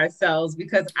advocate for ourselves,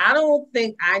 because I don't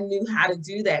think I knew how to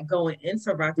do that going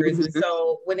into Rutgers. And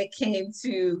so when it came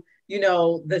to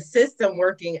the system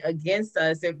working against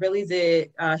us. It really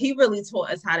did. He really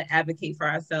taught us how to advocate for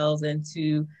ourselves and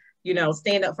to,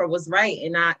 stand up for what's right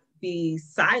and not be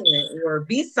silent or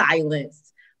be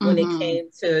silenced when it came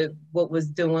to what was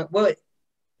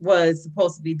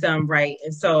supposed to be done right.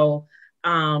 And so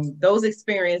those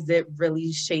experiences that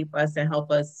really shape us and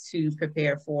help us to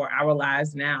prepare for our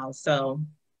lives now. So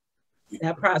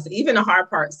that process, even the hard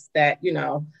parts that,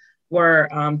 were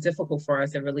difficult for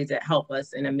us, it really did help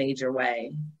us in a major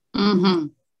way.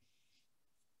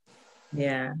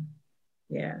 Yeah.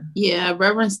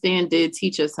 Reverend Stan did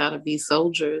teach us how to be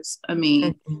soldiers. I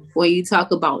mean, when you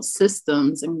talk about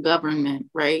systems and government,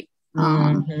 right?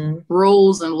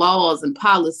 Rules and laws and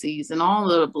policies and all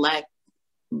of the black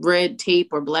red tape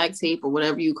or black tape or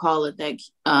whatever you call it that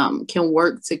can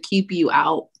work to keep you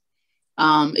out.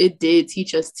 It did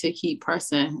teach us to keep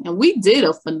pressing, and we did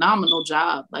a phenomenal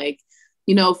job. Like,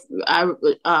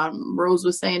 Rose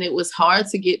was saying it was hard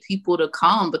to get people to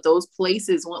come, but those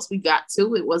places, once we got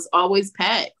to it, was always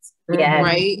packed. Yeah.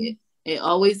 Right. It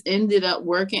always ended up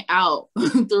working out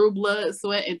through blood,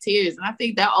 sweat, and tears. And I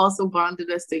think that also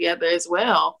bonded us together as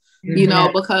well,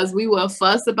 because we will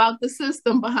fuss about the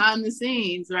system behind the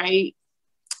scenes, right?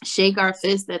 Shake our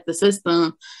fist at the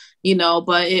system,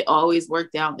 but it always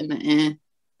worked out in the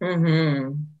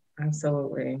end.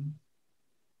 Absolutely.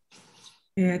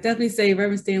 Yeah, I definitely say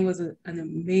Reverend Stan was an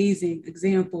amazing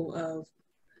example of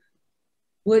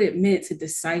what it meant to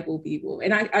disciple people.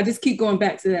 And I just keep going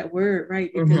back to that word, right?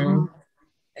 Because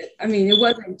I mean, it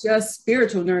wasn't just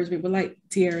spiritual nourishment, but like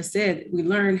Tiara said, we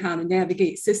learned how to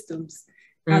navigate systems,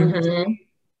 how to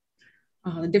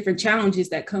the different challenges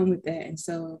that come with that. And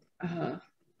so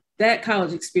that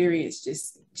college experience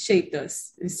just shaped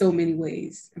us in so many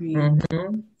ways. I mean,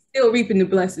 still reaping the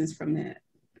blessings from that.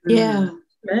 Yeah.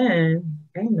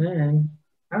 Amen.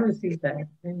 I received that.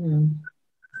 Amen.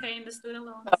 Paying the student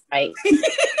loans. All right.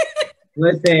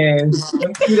 Listen,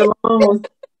 student loans.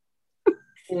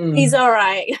 He's all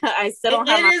right. I still don't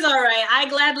have it is all right. I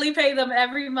gladly pay them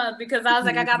every month because I was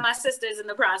like, I got my sisters in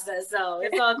the process, so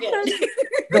it's all good.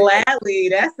 Gladly.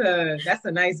 That's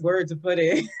a nice word to put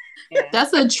in. Yeah.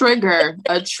 That's a trigger.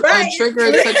 A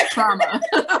trigger to trauma.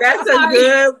 That's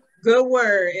a good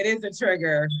word. It is a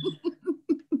trigger.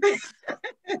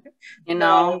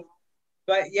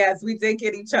 But yes, we did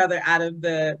get each other out of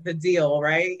the deal,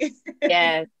 right?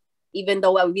 Yeah. Even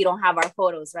though we don't have our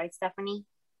photos, right, Stephanie?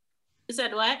 You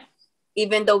said what?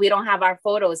 Even though we don't have our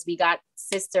photos, we got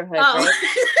sisterhood, right?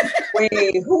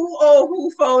 Wait,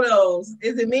 who photos?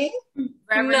 Is it me?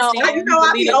 Reverend No, Stan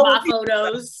deleted my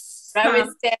photos.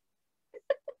 Reverend Stan.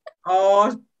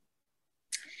 Oh,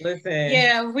 listen.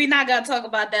 Yeah, we're not gonna talk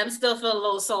about that. I'm still feel a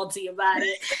little salty about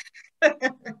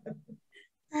it.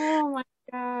 Oh my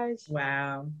gosh.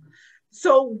 Wow.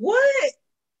 So what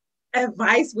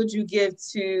advice would you give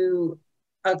to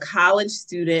a college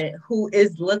student who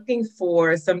is looking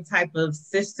for some type of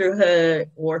sisterhood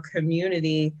or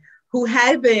community, who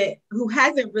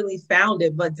hasn't really found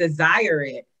it but desire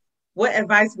it? What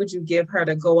advice would you give her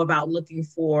to go about looking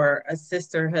for a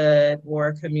sisterhood or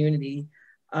a community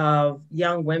of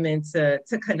young women to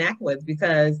connect with?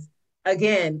 Because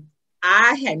again,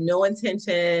 I had no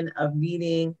intention of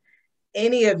meeting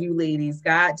any of you ladies.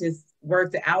 God just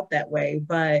worked it out that way.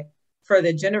 But for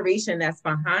the generation that's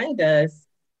behind us,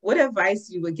 what advice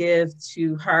you would give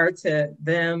to her, to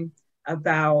them,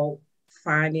 about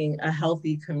finding a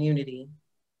healthy community?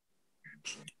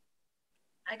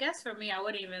 I guess for me, I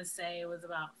wouldn't even say it was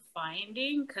about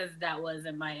finding, because that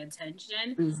wasn't my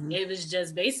intention. It was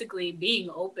just basically being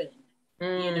open,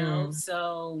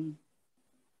 so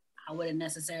I wouldn't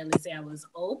necessarily say I was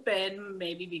open,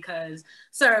 maybe because a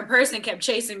certain person kept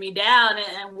chasing me down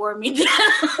and wore me down.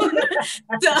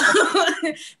 So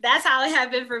that's how it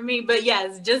happened for me. But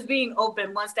yes, just being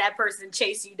open once that person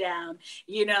chased you down,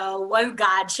 once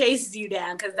God chases you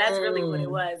down, because that's really what it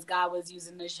was. God was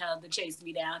using the show to chase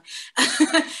me down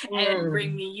and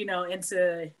bring me,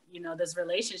 into, this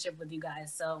relationship with you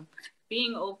guys. So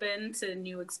being open to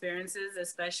new experiences,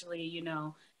 especially,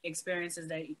 experiences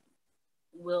that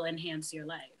will enhance your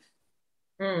life.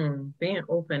 Being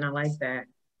open, I like that.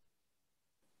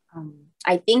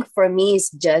 I think for me, it's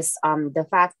just the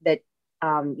fact that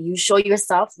you show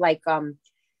yourself, like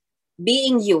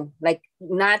being you, like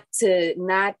not to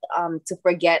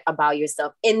forget about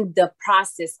yourself in the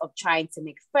process of trying to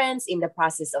make friends, in the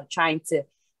process of trying to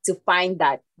find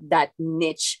that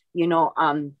niche,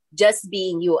 just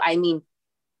being you. I mean,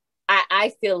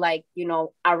 I feel like,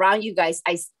 around you guys,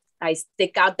 I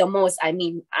stick out the most. I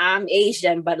mean, I'm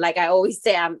Asian, but like I always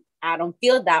say, I don't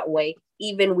feel that way.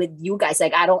 Even with you guys,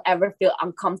 like I don't ever feel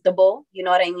uncomfortable. You know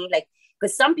what I mean? Like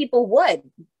because some people would,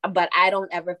 but I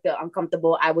don't ever feel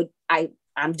uncomfortable.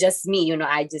 I'm just me, you know,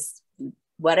 I just,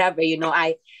 whatever, you know,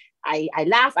 I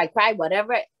laugh, I cry,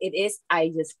 whatever it is, I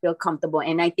just feel comfortable.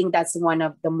 And I think that's one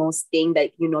of the most thing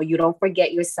that, you know, you don't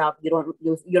forget yourself. You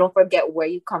don't forget where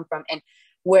you come from, and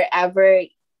wherever,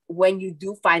 when you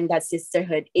do find that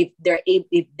sisterhood, if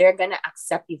they're going to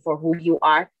accept you for who you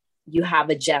are, you have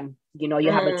a gem, you know,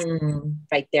 you have a gem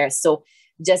right there. So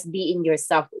just being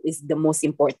yourself is the most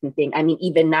important thing. I mean,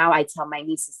 even now I tell my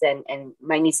nieces and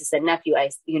my nieces and nephew,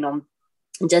 you know,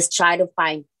 just try to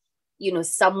find, you know,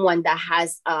 someone that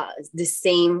has the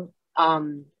same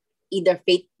either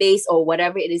faith-based or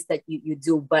whatever it is that you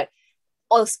do. But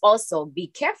also be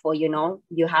careful, you know,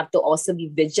 you have to also be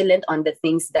vigilant on the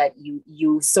things that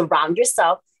you surround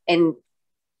yourself and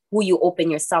who you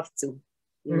open yourself to,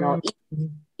 you know.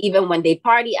 Even when they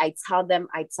party, I tell them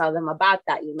about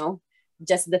that, you know,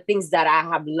 just the things that I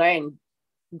have learned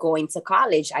going to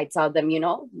college. I tell them, you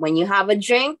know, when you have a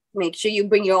drink, make sure you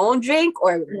bring your own drink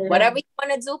or whatever you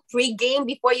want to do pre-game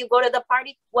before you go to the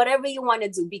party, whatever you want to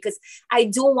do, because I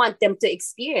do want them to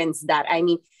experience that. I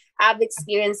mean, I've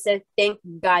experienced it. Thank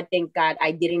God.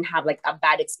 I didn't have like a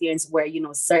bad experience where, you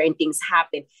know, certain things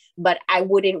happen, but I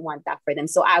wouldn't want that for them.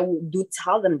 So I do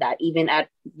tell them that even at,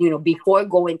 you know, before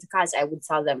going to college, I would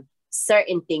tell them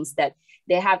certain things that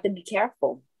they have to be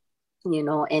careful, you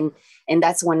know, and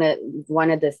that's one of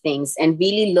the things, and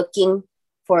really looking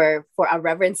for a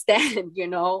Reverend Stan, you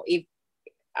know.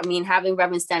 Having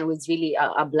Reverend Stan was really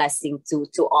a blessing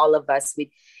to all of us with,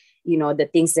 you know, the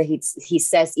things that he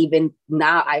says. Even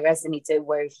now I resonated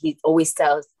where he always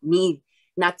tells me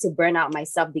not to burn out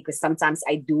myself, because sometimes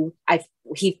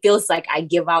he feels like I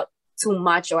give out too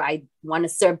much or I want to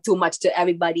serve too much to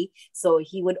everybody. So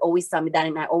he would always tell me that.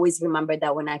 And I always remember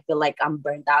that when I feel like I'm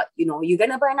burned out, you know, you're going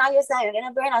to burn out yourself, you're going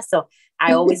to burn out. So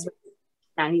I always,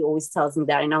 and he always tells me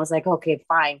that. And I was like, okay,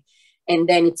 fine. And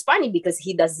then it's funny because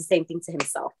he does the same thing to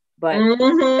himself, but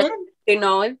you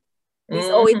know, he's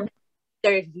always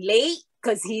they're late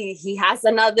because he has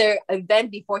another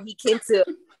event before he came to,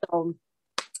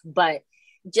 but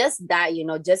just that, you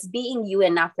know, just being you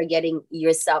and not forgetting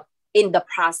yourself in the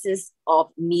process of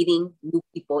meeting new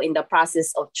people, in the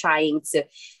process of trying to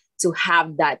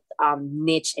have that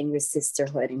niche in your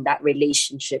sisterhood, in that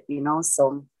relationship, you know.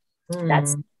 So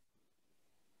that's.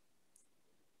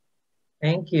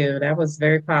 Thank you. That was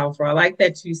very powerful. I like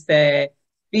that you said,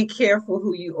 be careful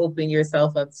who you open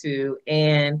yourself up to.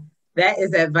 And that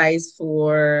is advice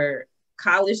for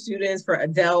college students, for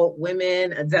adult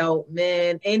women, adult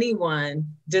men, anyone,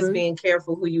 just being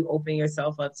careful who you open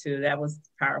yourself up to. That was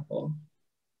powerful.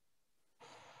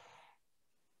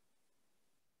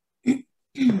 I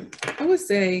would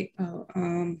say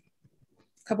a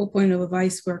couple points of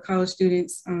advice for college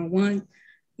students. One,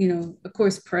 you know, of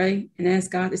course, pray and ask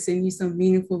God to send you some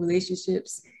meaningful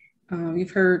relationships.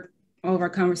 You've heard all of our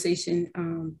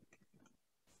conversation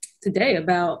today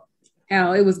about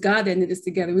how it was God that knit us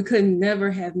together. We could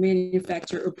never have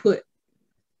manufactured or put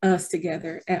us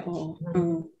together at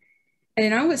all.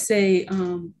 And I would say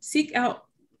seek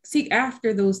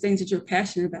after those things that you're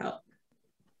passionate about.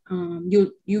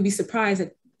 You'll be surprised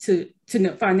to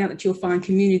find out that you'll find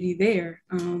community there.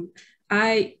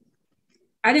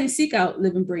 I didn't seek out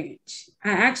Live and Branch.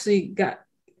 I actually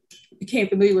became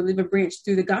familiar with Live and Branch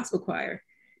through the gospel choir.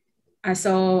 I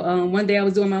saw one day I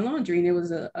was doing my laundry and there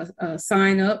was a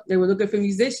sign up. They were looking for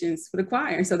musicians for the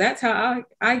choir. And so that's how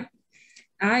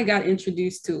I got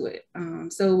introduced to it.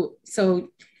 So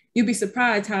you'd be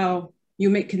surprised how you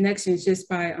make connections just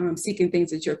by seeking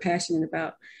things that you're passionate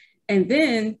about. And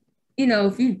then, you know,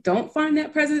 if you don't find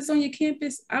that presence on your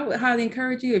campus, I would highly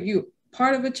encourage you, if you're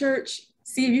part of a church,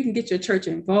 see if you can get your church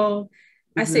involved.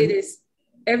 I say this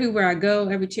everywhere I go,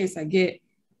 every chance I get.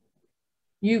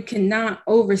 You cannot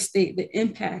overstate the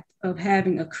impact of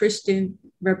having a Christian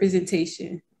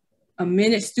representation,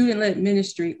 a student-led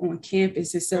ministry on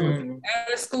campus. And so if you're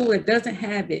at a school that doesn't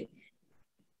have it,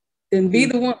 then be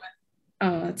the one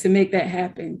to make that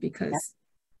happen, because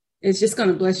it's just going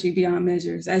to bless you beyond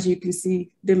measures, as you can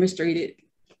see demonstrated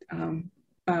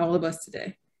by all of us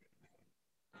today.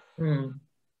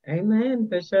 Amen,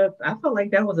 Bishop. I felt like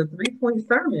that was a 3-point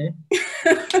sermon.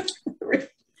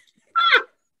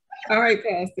 All right,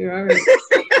 Pastor. All right.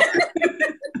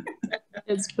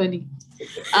 It's funny.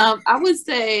 I would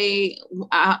say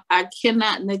I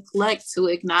cannot neglect to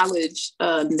acknowledge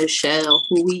Nichelle,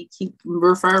 who we keep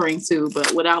referring to,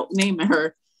 but without naming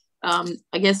her. I think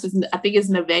it's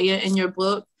Nevaeh in your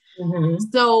book.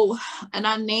 So, and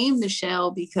I named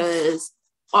Nichelle because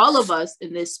all of us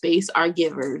in this space are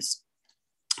givers.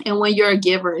 And when you're a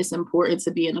giver, it's important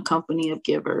to be in a company of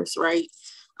givers, right?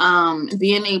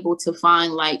 being able to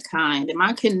find like kind. And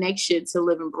my connection to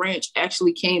Living Branch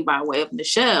actually came by way of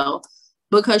Michelle,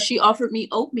 because she offered me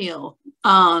oatmeal.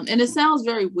 And it sounds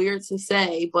very weird to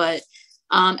say, but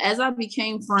as I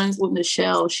became friends with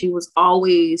Michelle, she was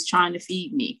always trying to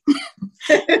feed me.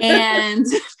 And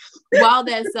while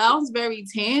that sounds very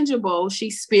tangible, she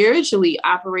spiritually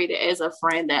operated as a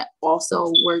friend that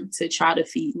also worked to try to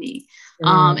feed me.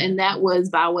 And that was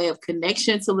by way of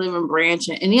connection to Living Branch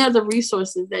and any other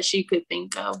resources that she could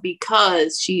think of,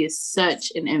 because she is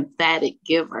such an emphatic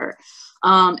giver.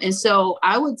 And so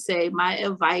I would say my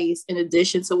advice, in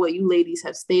addition to what you ladies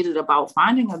have stated about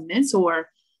finding a mentor,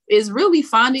 is really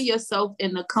finding yourself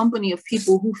in the company of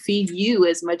people who feed you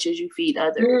as much as you feed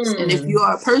others. And if you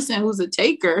are a person who's a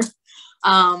taker,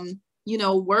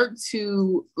 work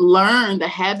to learn the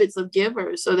habits of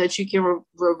givers so that you can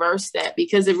reverse that,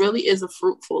 because it really is a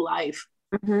fruitful life.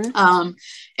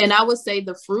 And I would say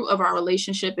the fruit of our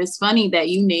relationship, is funny that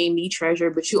you name me treasure,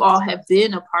 but you all have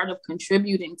been a part of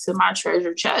contributing to my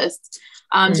treasure chest,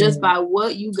 just by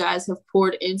what you guys have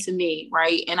poured into me,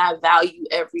 right? And I value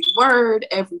every word,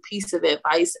 every piece of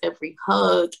advice, every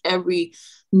hug, every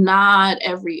nod,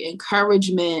 every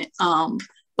encouragement,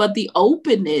 but the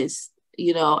openness,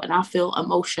 and I feel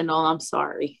emotional. I'm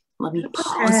sorry. Let me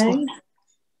pause. Okay.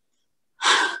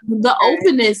 The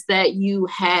openness that you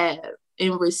have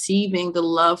in receiving the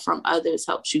love from others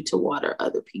helps you to water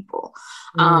other people.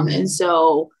 And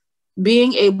so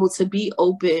being able to be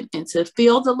open and to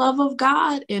feel the love of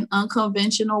God in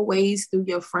unconventional ways through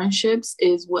your friendships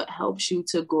is what helps you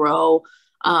to grow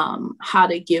how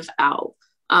to give out.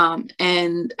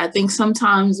 And I think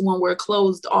sometimes when we're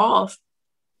closed off,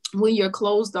 when you're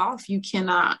closed off, you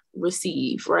cannot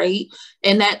receive, right?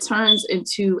 And that turns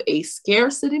into a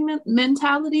scarcity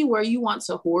mentality where you want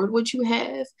to hoard what you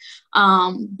have,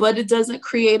 but it doesn't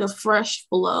create a fresh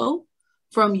flow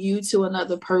from you to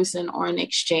another person or an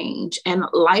exchange. And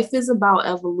life is about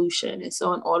evolution. And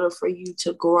so in order for you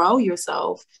to grow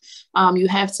yourself, you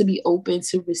have to be open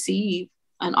to receive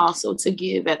and also to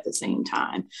give at the same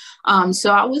time.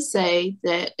 So I would say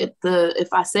that if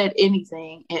I said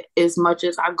anything, as much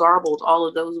as I garbled all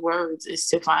of those words, is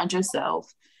to find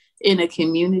yourself in a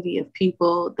community of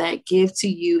people that give to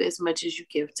you as much as you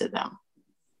give to them.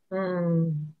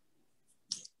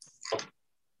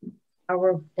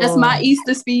 That's my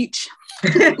Easter speech.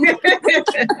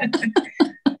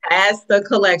 Ask the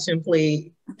collection,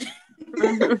 please.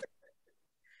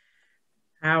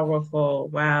 Powerful.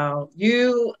 Wow.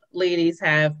 You ladies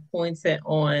have pointed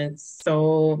on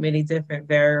so many different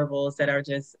variables that are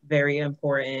just very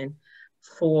important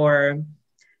for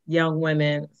young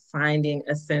women finding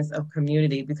a sense of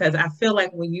community, because I feel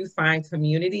like when you find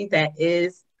community that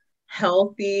is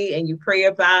healthy and you pray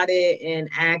about it and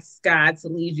ask God to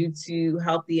lead you to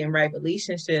healthy and right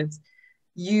relationships,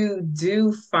 you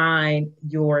do find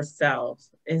yourself.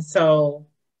 And so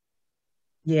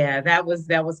yeah, that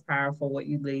was powerful what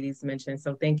you ladies mentioned.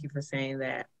 So thank you for saying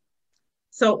that.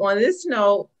 So on this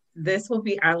note, this will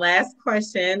be our last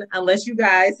question, unless you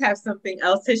guys have something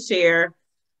else to share.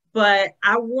 But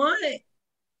I want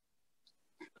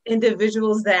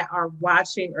individuals that are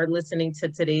watching or listening to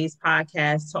today's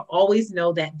podcast to always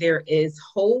know that there is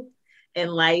hope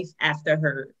and life after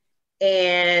hurt.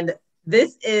 And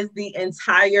this is the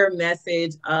entire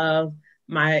message of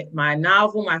my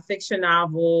novel, my fiction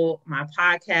novel, my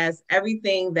podcast.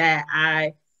 Everything that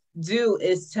I do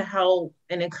is to help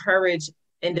and encourage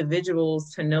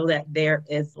individuals to know that there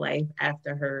is life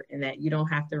after hurt and that you don't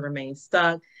have to remain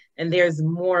stuck, and there's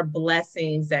more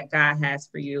blessings that God has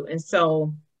for you. And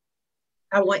so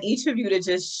I want each of you to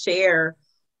just share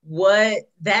what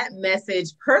that message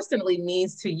personally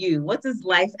means to you. What does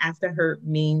life after hurt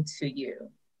mean to you?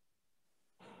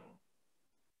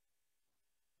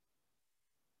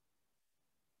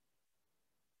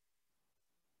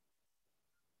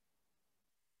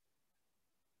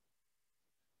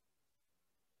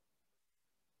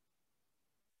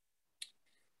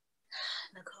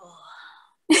 Nicole.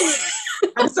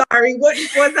 I'm sorry, what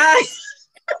was I?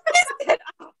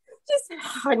 Just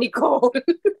Nicole.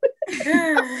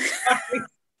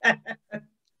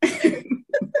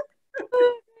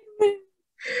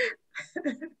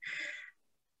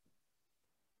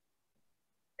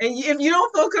 And if you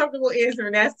don't feel comfortable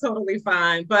answering, that's totally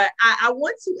fine. But I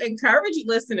want to encourage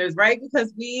listeners, right?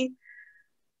 Because we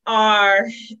are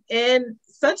in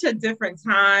such a different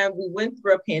time. We went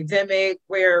through a pandemic.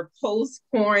 We're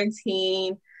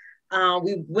post-quarantine.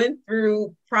 We went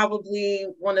through probably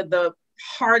one of the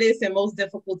hardest and most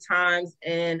difficult times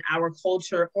in our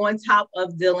culture, on top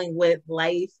of dealing with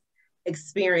life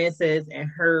experiences and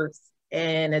hurts,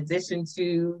 in addition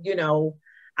to,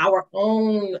 our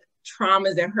own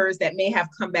traumas and hurts that may have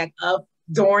come back up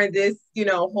during this,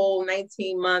 whole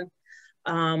 19-month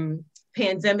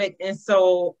pandemic. And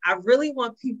so I really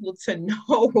want people to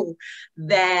know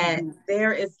that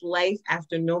there is life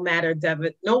after, no matter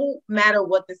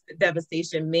what this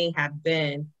devastation may have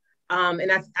been.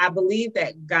 And I believe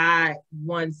that God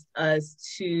wants us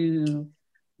to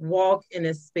walk in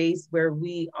a space where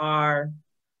we are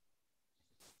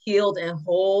healed and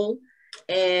whole.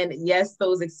 And yes,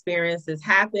 those experiences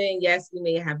happen. Yes, we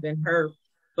may have been hurt,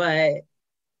 but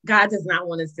God does not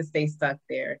want us to stay stuck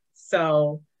there.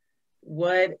 So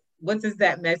what does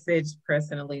that message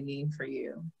personally mean for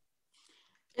you?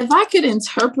 If I could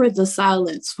interpret the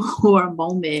silence for a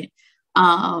moment,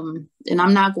 and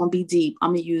I'm not going to be deep.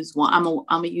 I'm gonna use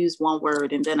one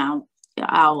word, and then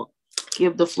I'll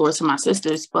give the floor to my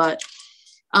sisters. But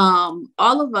all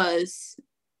of us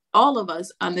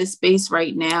on this space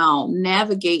right now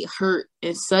navigate hurt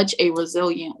in such a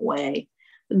resilient way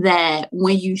that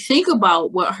when you think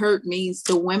about what hurt means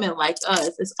to women like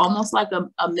us, it's almost like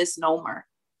a misnomer,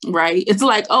 right? It's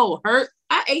like, oh, hurt,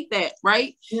 I ate that,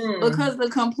 right? Because the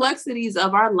complexities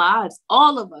of our lives,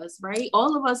 all of us, right?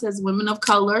 All of us as women of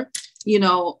color,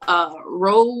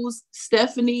 Rose,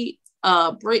 Stephanie,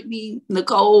 Brittany,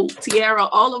 Nicole, Tiara,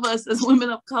 all of us as women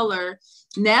of color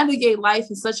navigate life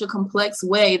in such a complex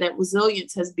way that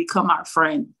resilience has become our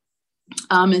friend.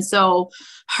 And so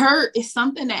hurt is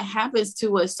something that happens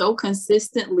to us so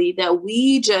consistently that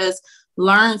we just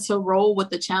learn to roll with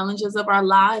the challenges of our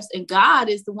lives. And God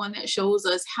is the one that shows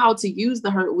us how to use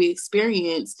the hurt we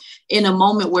experience in a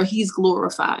moment where he's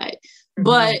glorified.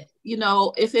 But,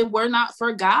 if it were not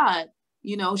for God,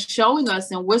 showing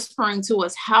us and whispering to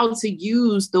us how to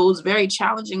use those very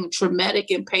challenging,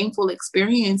 traumatic, and painful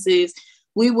experiences,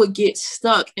 we would get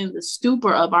stuck in the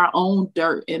stupor of our own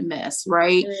dirt and mess,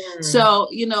 right? So,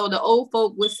 the old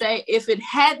folk would say, if it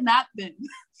had not been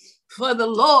for the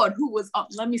Lord who was,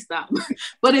 let me stop.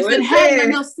 But if it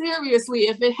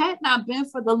had not been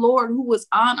for the Lord who was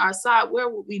on our side, where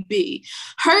would we be?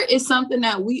 Hurt is something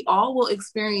that we all will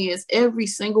experience every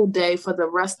single day for the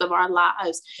rest of our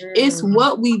lives. It's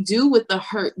what we do with the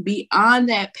hurt beyond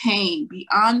that pain,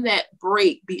 beyond that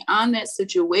break, beyond that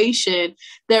situation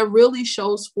that really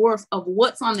shows forth of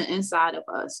what's on the inside of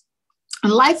us.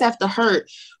 And life after hurt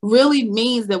really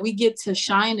means that we get to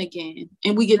shine again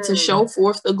and we get to show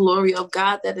forth the glory of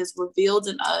God that is revealed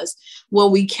in us when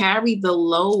we carry the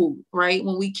load, right?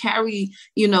 When we carry,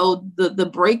 the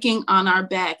breaking on our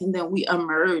back, and then we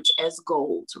emerge as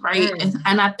gold, right?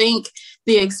 And I think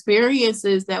the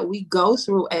experiences that we go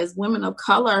through as women of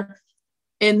color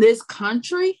in this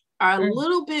country are a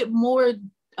little bit more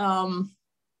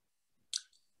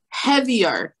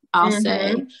heavier, I'll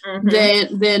say,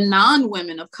 than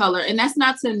non-women of color. And that's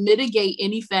not to mitigate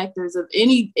any factors of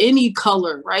any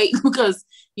color, right? Because,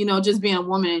 just being a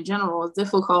woman in general is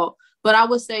difficult. But I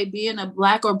would say being a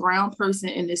Black or brown person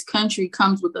in this country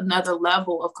comes with another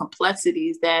level of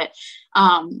complexities that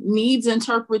needs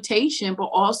interpretation, but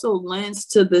also lends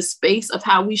to the space of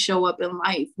how we show up in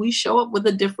life. We show up with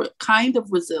a different kind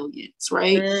of resilience,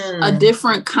 right? A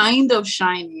different kind of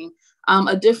shining.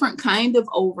 A different kind of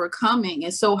overcoming.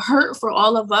 And so hurt for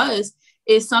all of us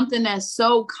is something that's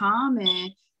so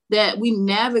common that we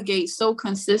navigate so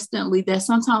consistently that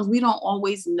sometimes we don't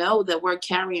always know that we're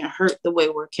carrying hurt the way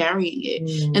we're carrying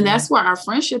it. And that's why our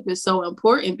friendship is so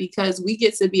important, because we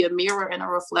get to be a mirror and a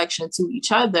reflection to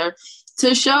each other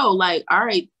to show like, all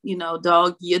right,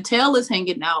 dog, your tail is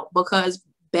hanging out because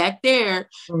back there,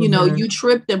 you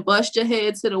tripped and bust your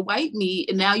head to the white meat,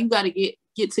 and now you got to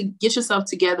get yourself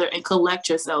together and collect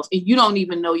yourself, and you don't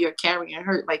even know you're carrying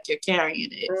hurt like you're carrying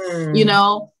it.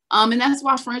 And that's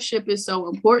why friendship is so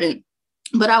important.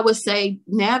 But I would say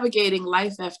navigating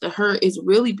life after hurt is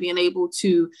really being able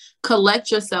to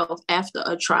collect yourself after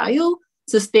a trial,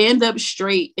 to stand up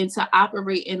straight and to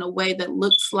operate in a way that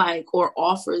looks like or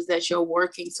offers that you're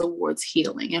working towards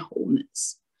healing and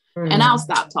wholeness. And I'll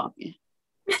stop talking.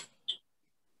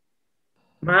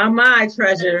 My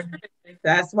treasure.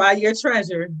 That's why you're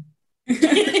treasured.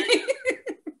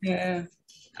 Yeah.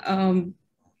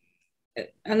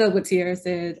 I love what Tiara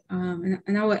said.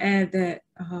 And I would add that,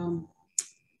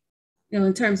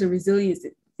 in terms of resilience,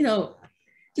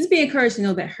 just be encouraged to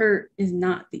know that hurt is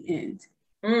not the end.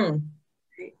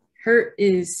 Right? Hurt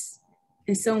is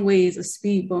in some ways a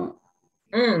speed bump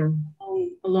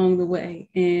along the way.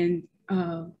 And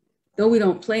though we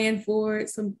don't plan for it,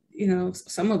 some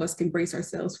of us can brace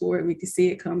ourselves for it. We can see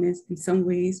it coming in some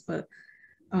ways, but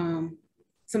a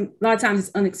lot of times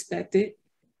it's unexpected.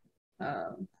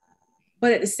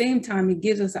 But at the same time, it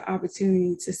gives us an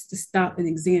opportunity to stop and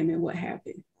examine what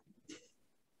happened.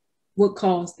 what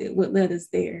caused it, what led us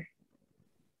there.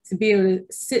 To be able to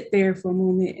sit there for a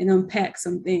moment and unpack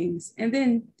some things and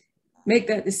then make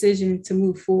that decision to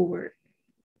move forward.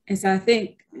 And so I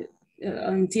think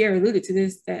Tierra alluded to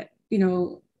this, that, you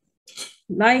know,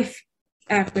 life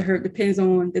after hurt depends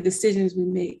on the decisions we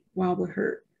make while we're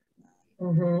hurt.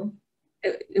 Mm-hmm.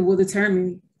 It will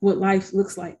determine what life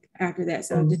looks like after that.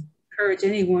 So I just encourage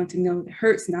anyone to know that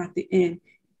hurt's not the end.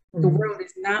 The world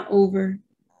is not over.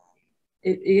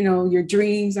 You know, your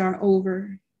dreams aren't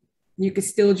over. You can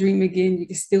still dream again. You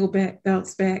can still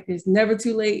bounce back. It's never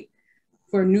too late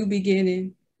for a new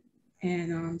beginning.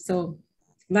 And so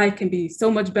life can be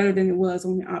so much better than it was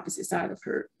on the opposite side of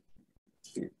hurt.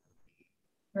 Yeah.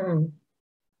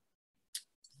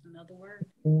 Another word.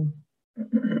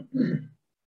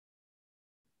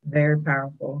 Very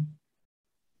powerful.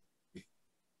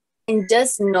 And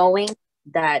just knowing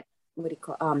that,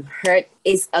 hurt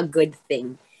is a good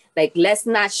thing. Like, let's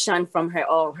not shun from her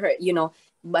or hurt, you know,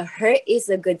 but hurt is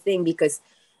a good thing, because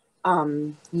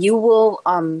you will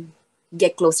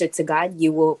get closer to God.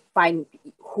 You will find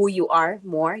who you are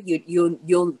more.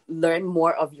 You'll learn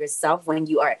more of yourself when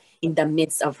you are in the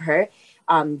midst of her.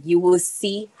 You will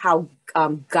see how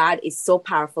God is so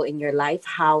powerful in your life,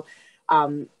 how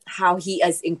he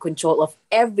is in control of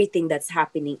everything that's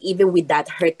happening, even with that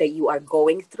hurt that you are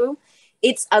going through.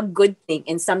 It's a good thing.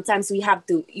 And sometimes we have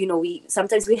to, you know,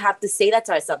 sometimes we have to say that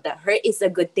to ourselves, that hurt is a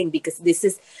good thing, because this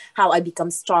is how I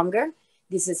become stronger.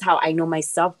 This is how I know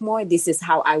myself more. This is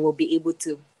how I will be able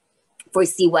to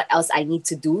foresee what else I need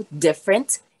to do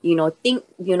different. You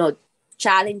know,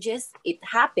 challenges, it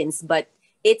happens, but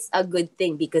it's a good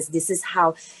thing, because this is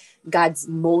how God's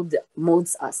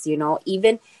molds us, you know,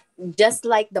 even just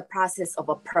like the process of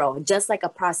a pearl, just like a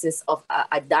process of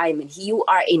a diamond. You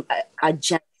are in a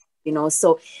gem, you know,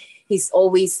 so he's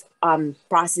always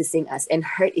processing us. And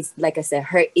hurt is, like I said,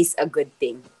 hurt is a good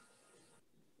thing.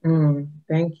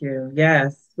 Thank you.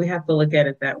 Yes, we have to look at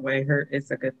it that way. Hurt is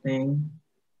a good thing.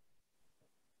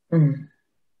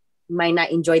 Might not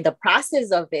enjoy the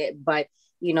process of it, but,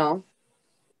 you know,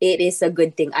 it is a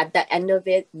good thing. At the end of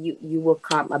it, you will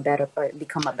become a better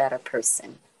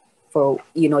person. For,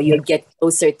 you know, you'll get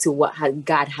closer to what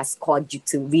God has called you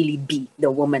to really be,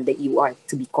 the woman that you are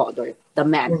to be called, or the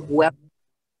man, whoever.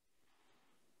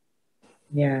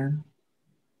 Yeah.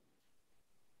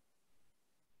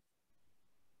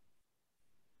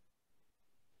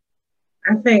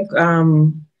 I think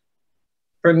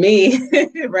for me,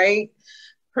 right,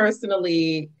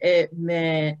 personally, it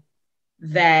meant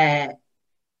that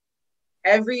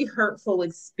every hurtful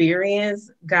experience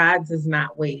God does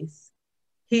not waste.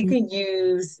 He can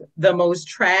use the most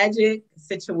tragic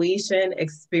situation,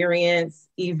 experience,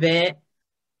 event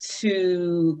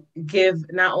to give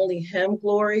not only him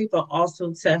glory, but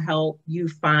also to help you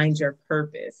find your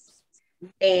purpose.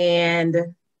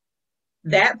 And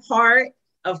that part,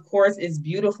 of course, is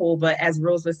beautiful. But as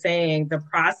Rose was saying, the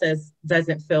process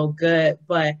doesn't feel good.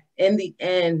 But in the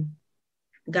end,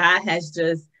 God has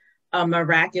just a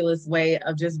miraculous way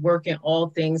of just working all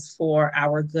things for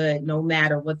our good, no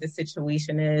matter what the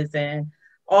situation is. And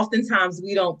oftentimes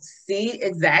we don't see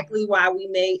exactly why we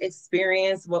may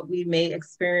experience what we may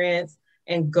experience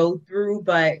and go through,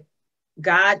 but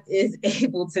God is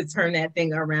able to turn that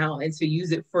thing around and to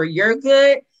use it for your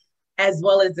good as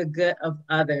well as the good of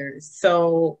others.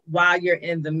 So while you're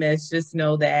in the midst, just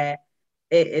know that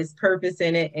it is purpose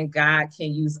in it, and God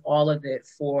can use all of it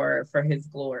for his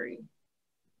glory.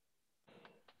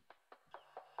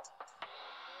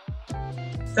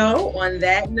 So on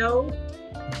that note,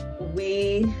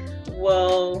 we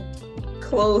will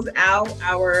close out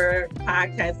our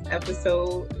podcast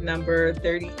episode number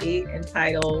 38,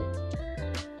 entitled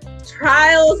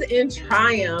Trials and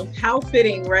Triumph. How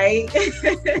fitting, right?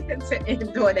 To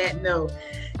end on that note.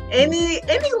 Any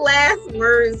last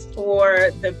words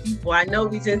for the people? I know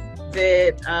we just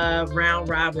did a round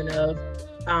robin of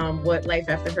what life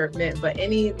after hurt meant, but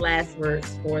any last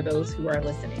words for those who are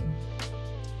listening?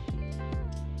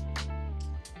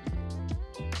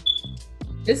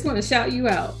 Just want to shout you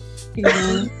out, you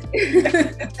know.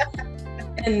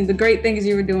 And the great things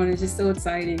you were doing is just so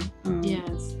exciting.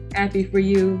 Yes. Happy for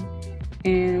you.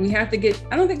 And we have to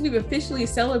I don't think we've officially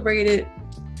celebrated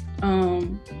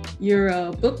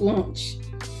your book launch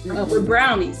with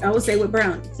brownies. I would say with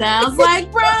brownies. Sounds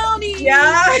like brownies.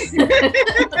 Yeah.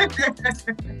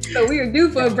 So we are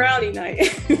due for a brownie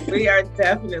night. We are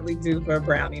definitely due for a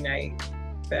brownie night.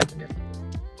 Definitely.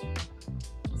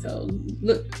 So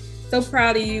look, so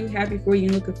proud of you, happy for you,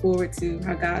 and looking forward to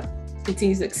how God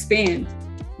continues to expand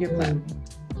your platform.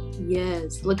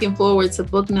 Yes, looking forward to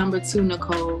book number 2,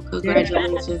 Nicole.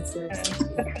 Congratulations. Yes.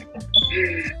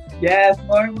 Yes,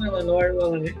 Lord willing, Lord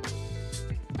willing.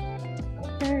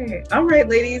 Okay. All right,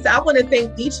 ladies. I want to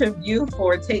thank each of you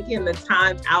for taking the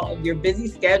time out of your busy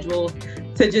schedules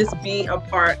to just be a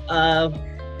part of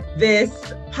this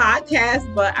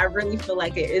podcast, but I really feel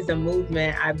like it is a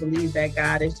movement. I believe that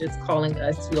God is just calling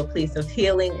us to a place of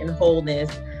healing and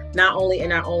wholeness, not only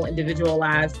in our own individual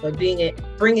lives, but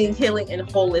bringing healing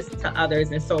and wholeness to others.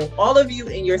 And so all of you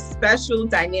in your special,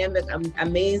 dynamic,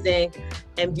 amazing,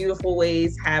 and beautiful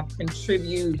ways have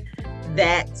contributed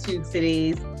that to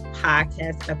today's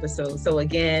podcast episode. So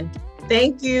again,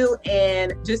 thank you.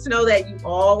 And just know that you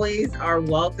always are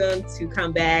welcome to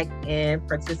come back and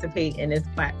participate in this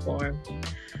platform.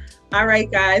 All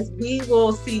right, guys, we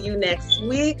will see you next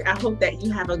week. I hope that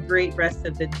you have a great rest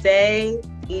of the day,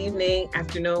 evening,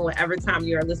 afternoon, whatever time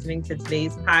you are listening to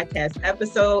today's podcast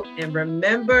episode. And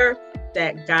remember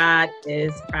that God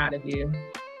is proud of you.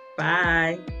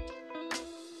 Bye.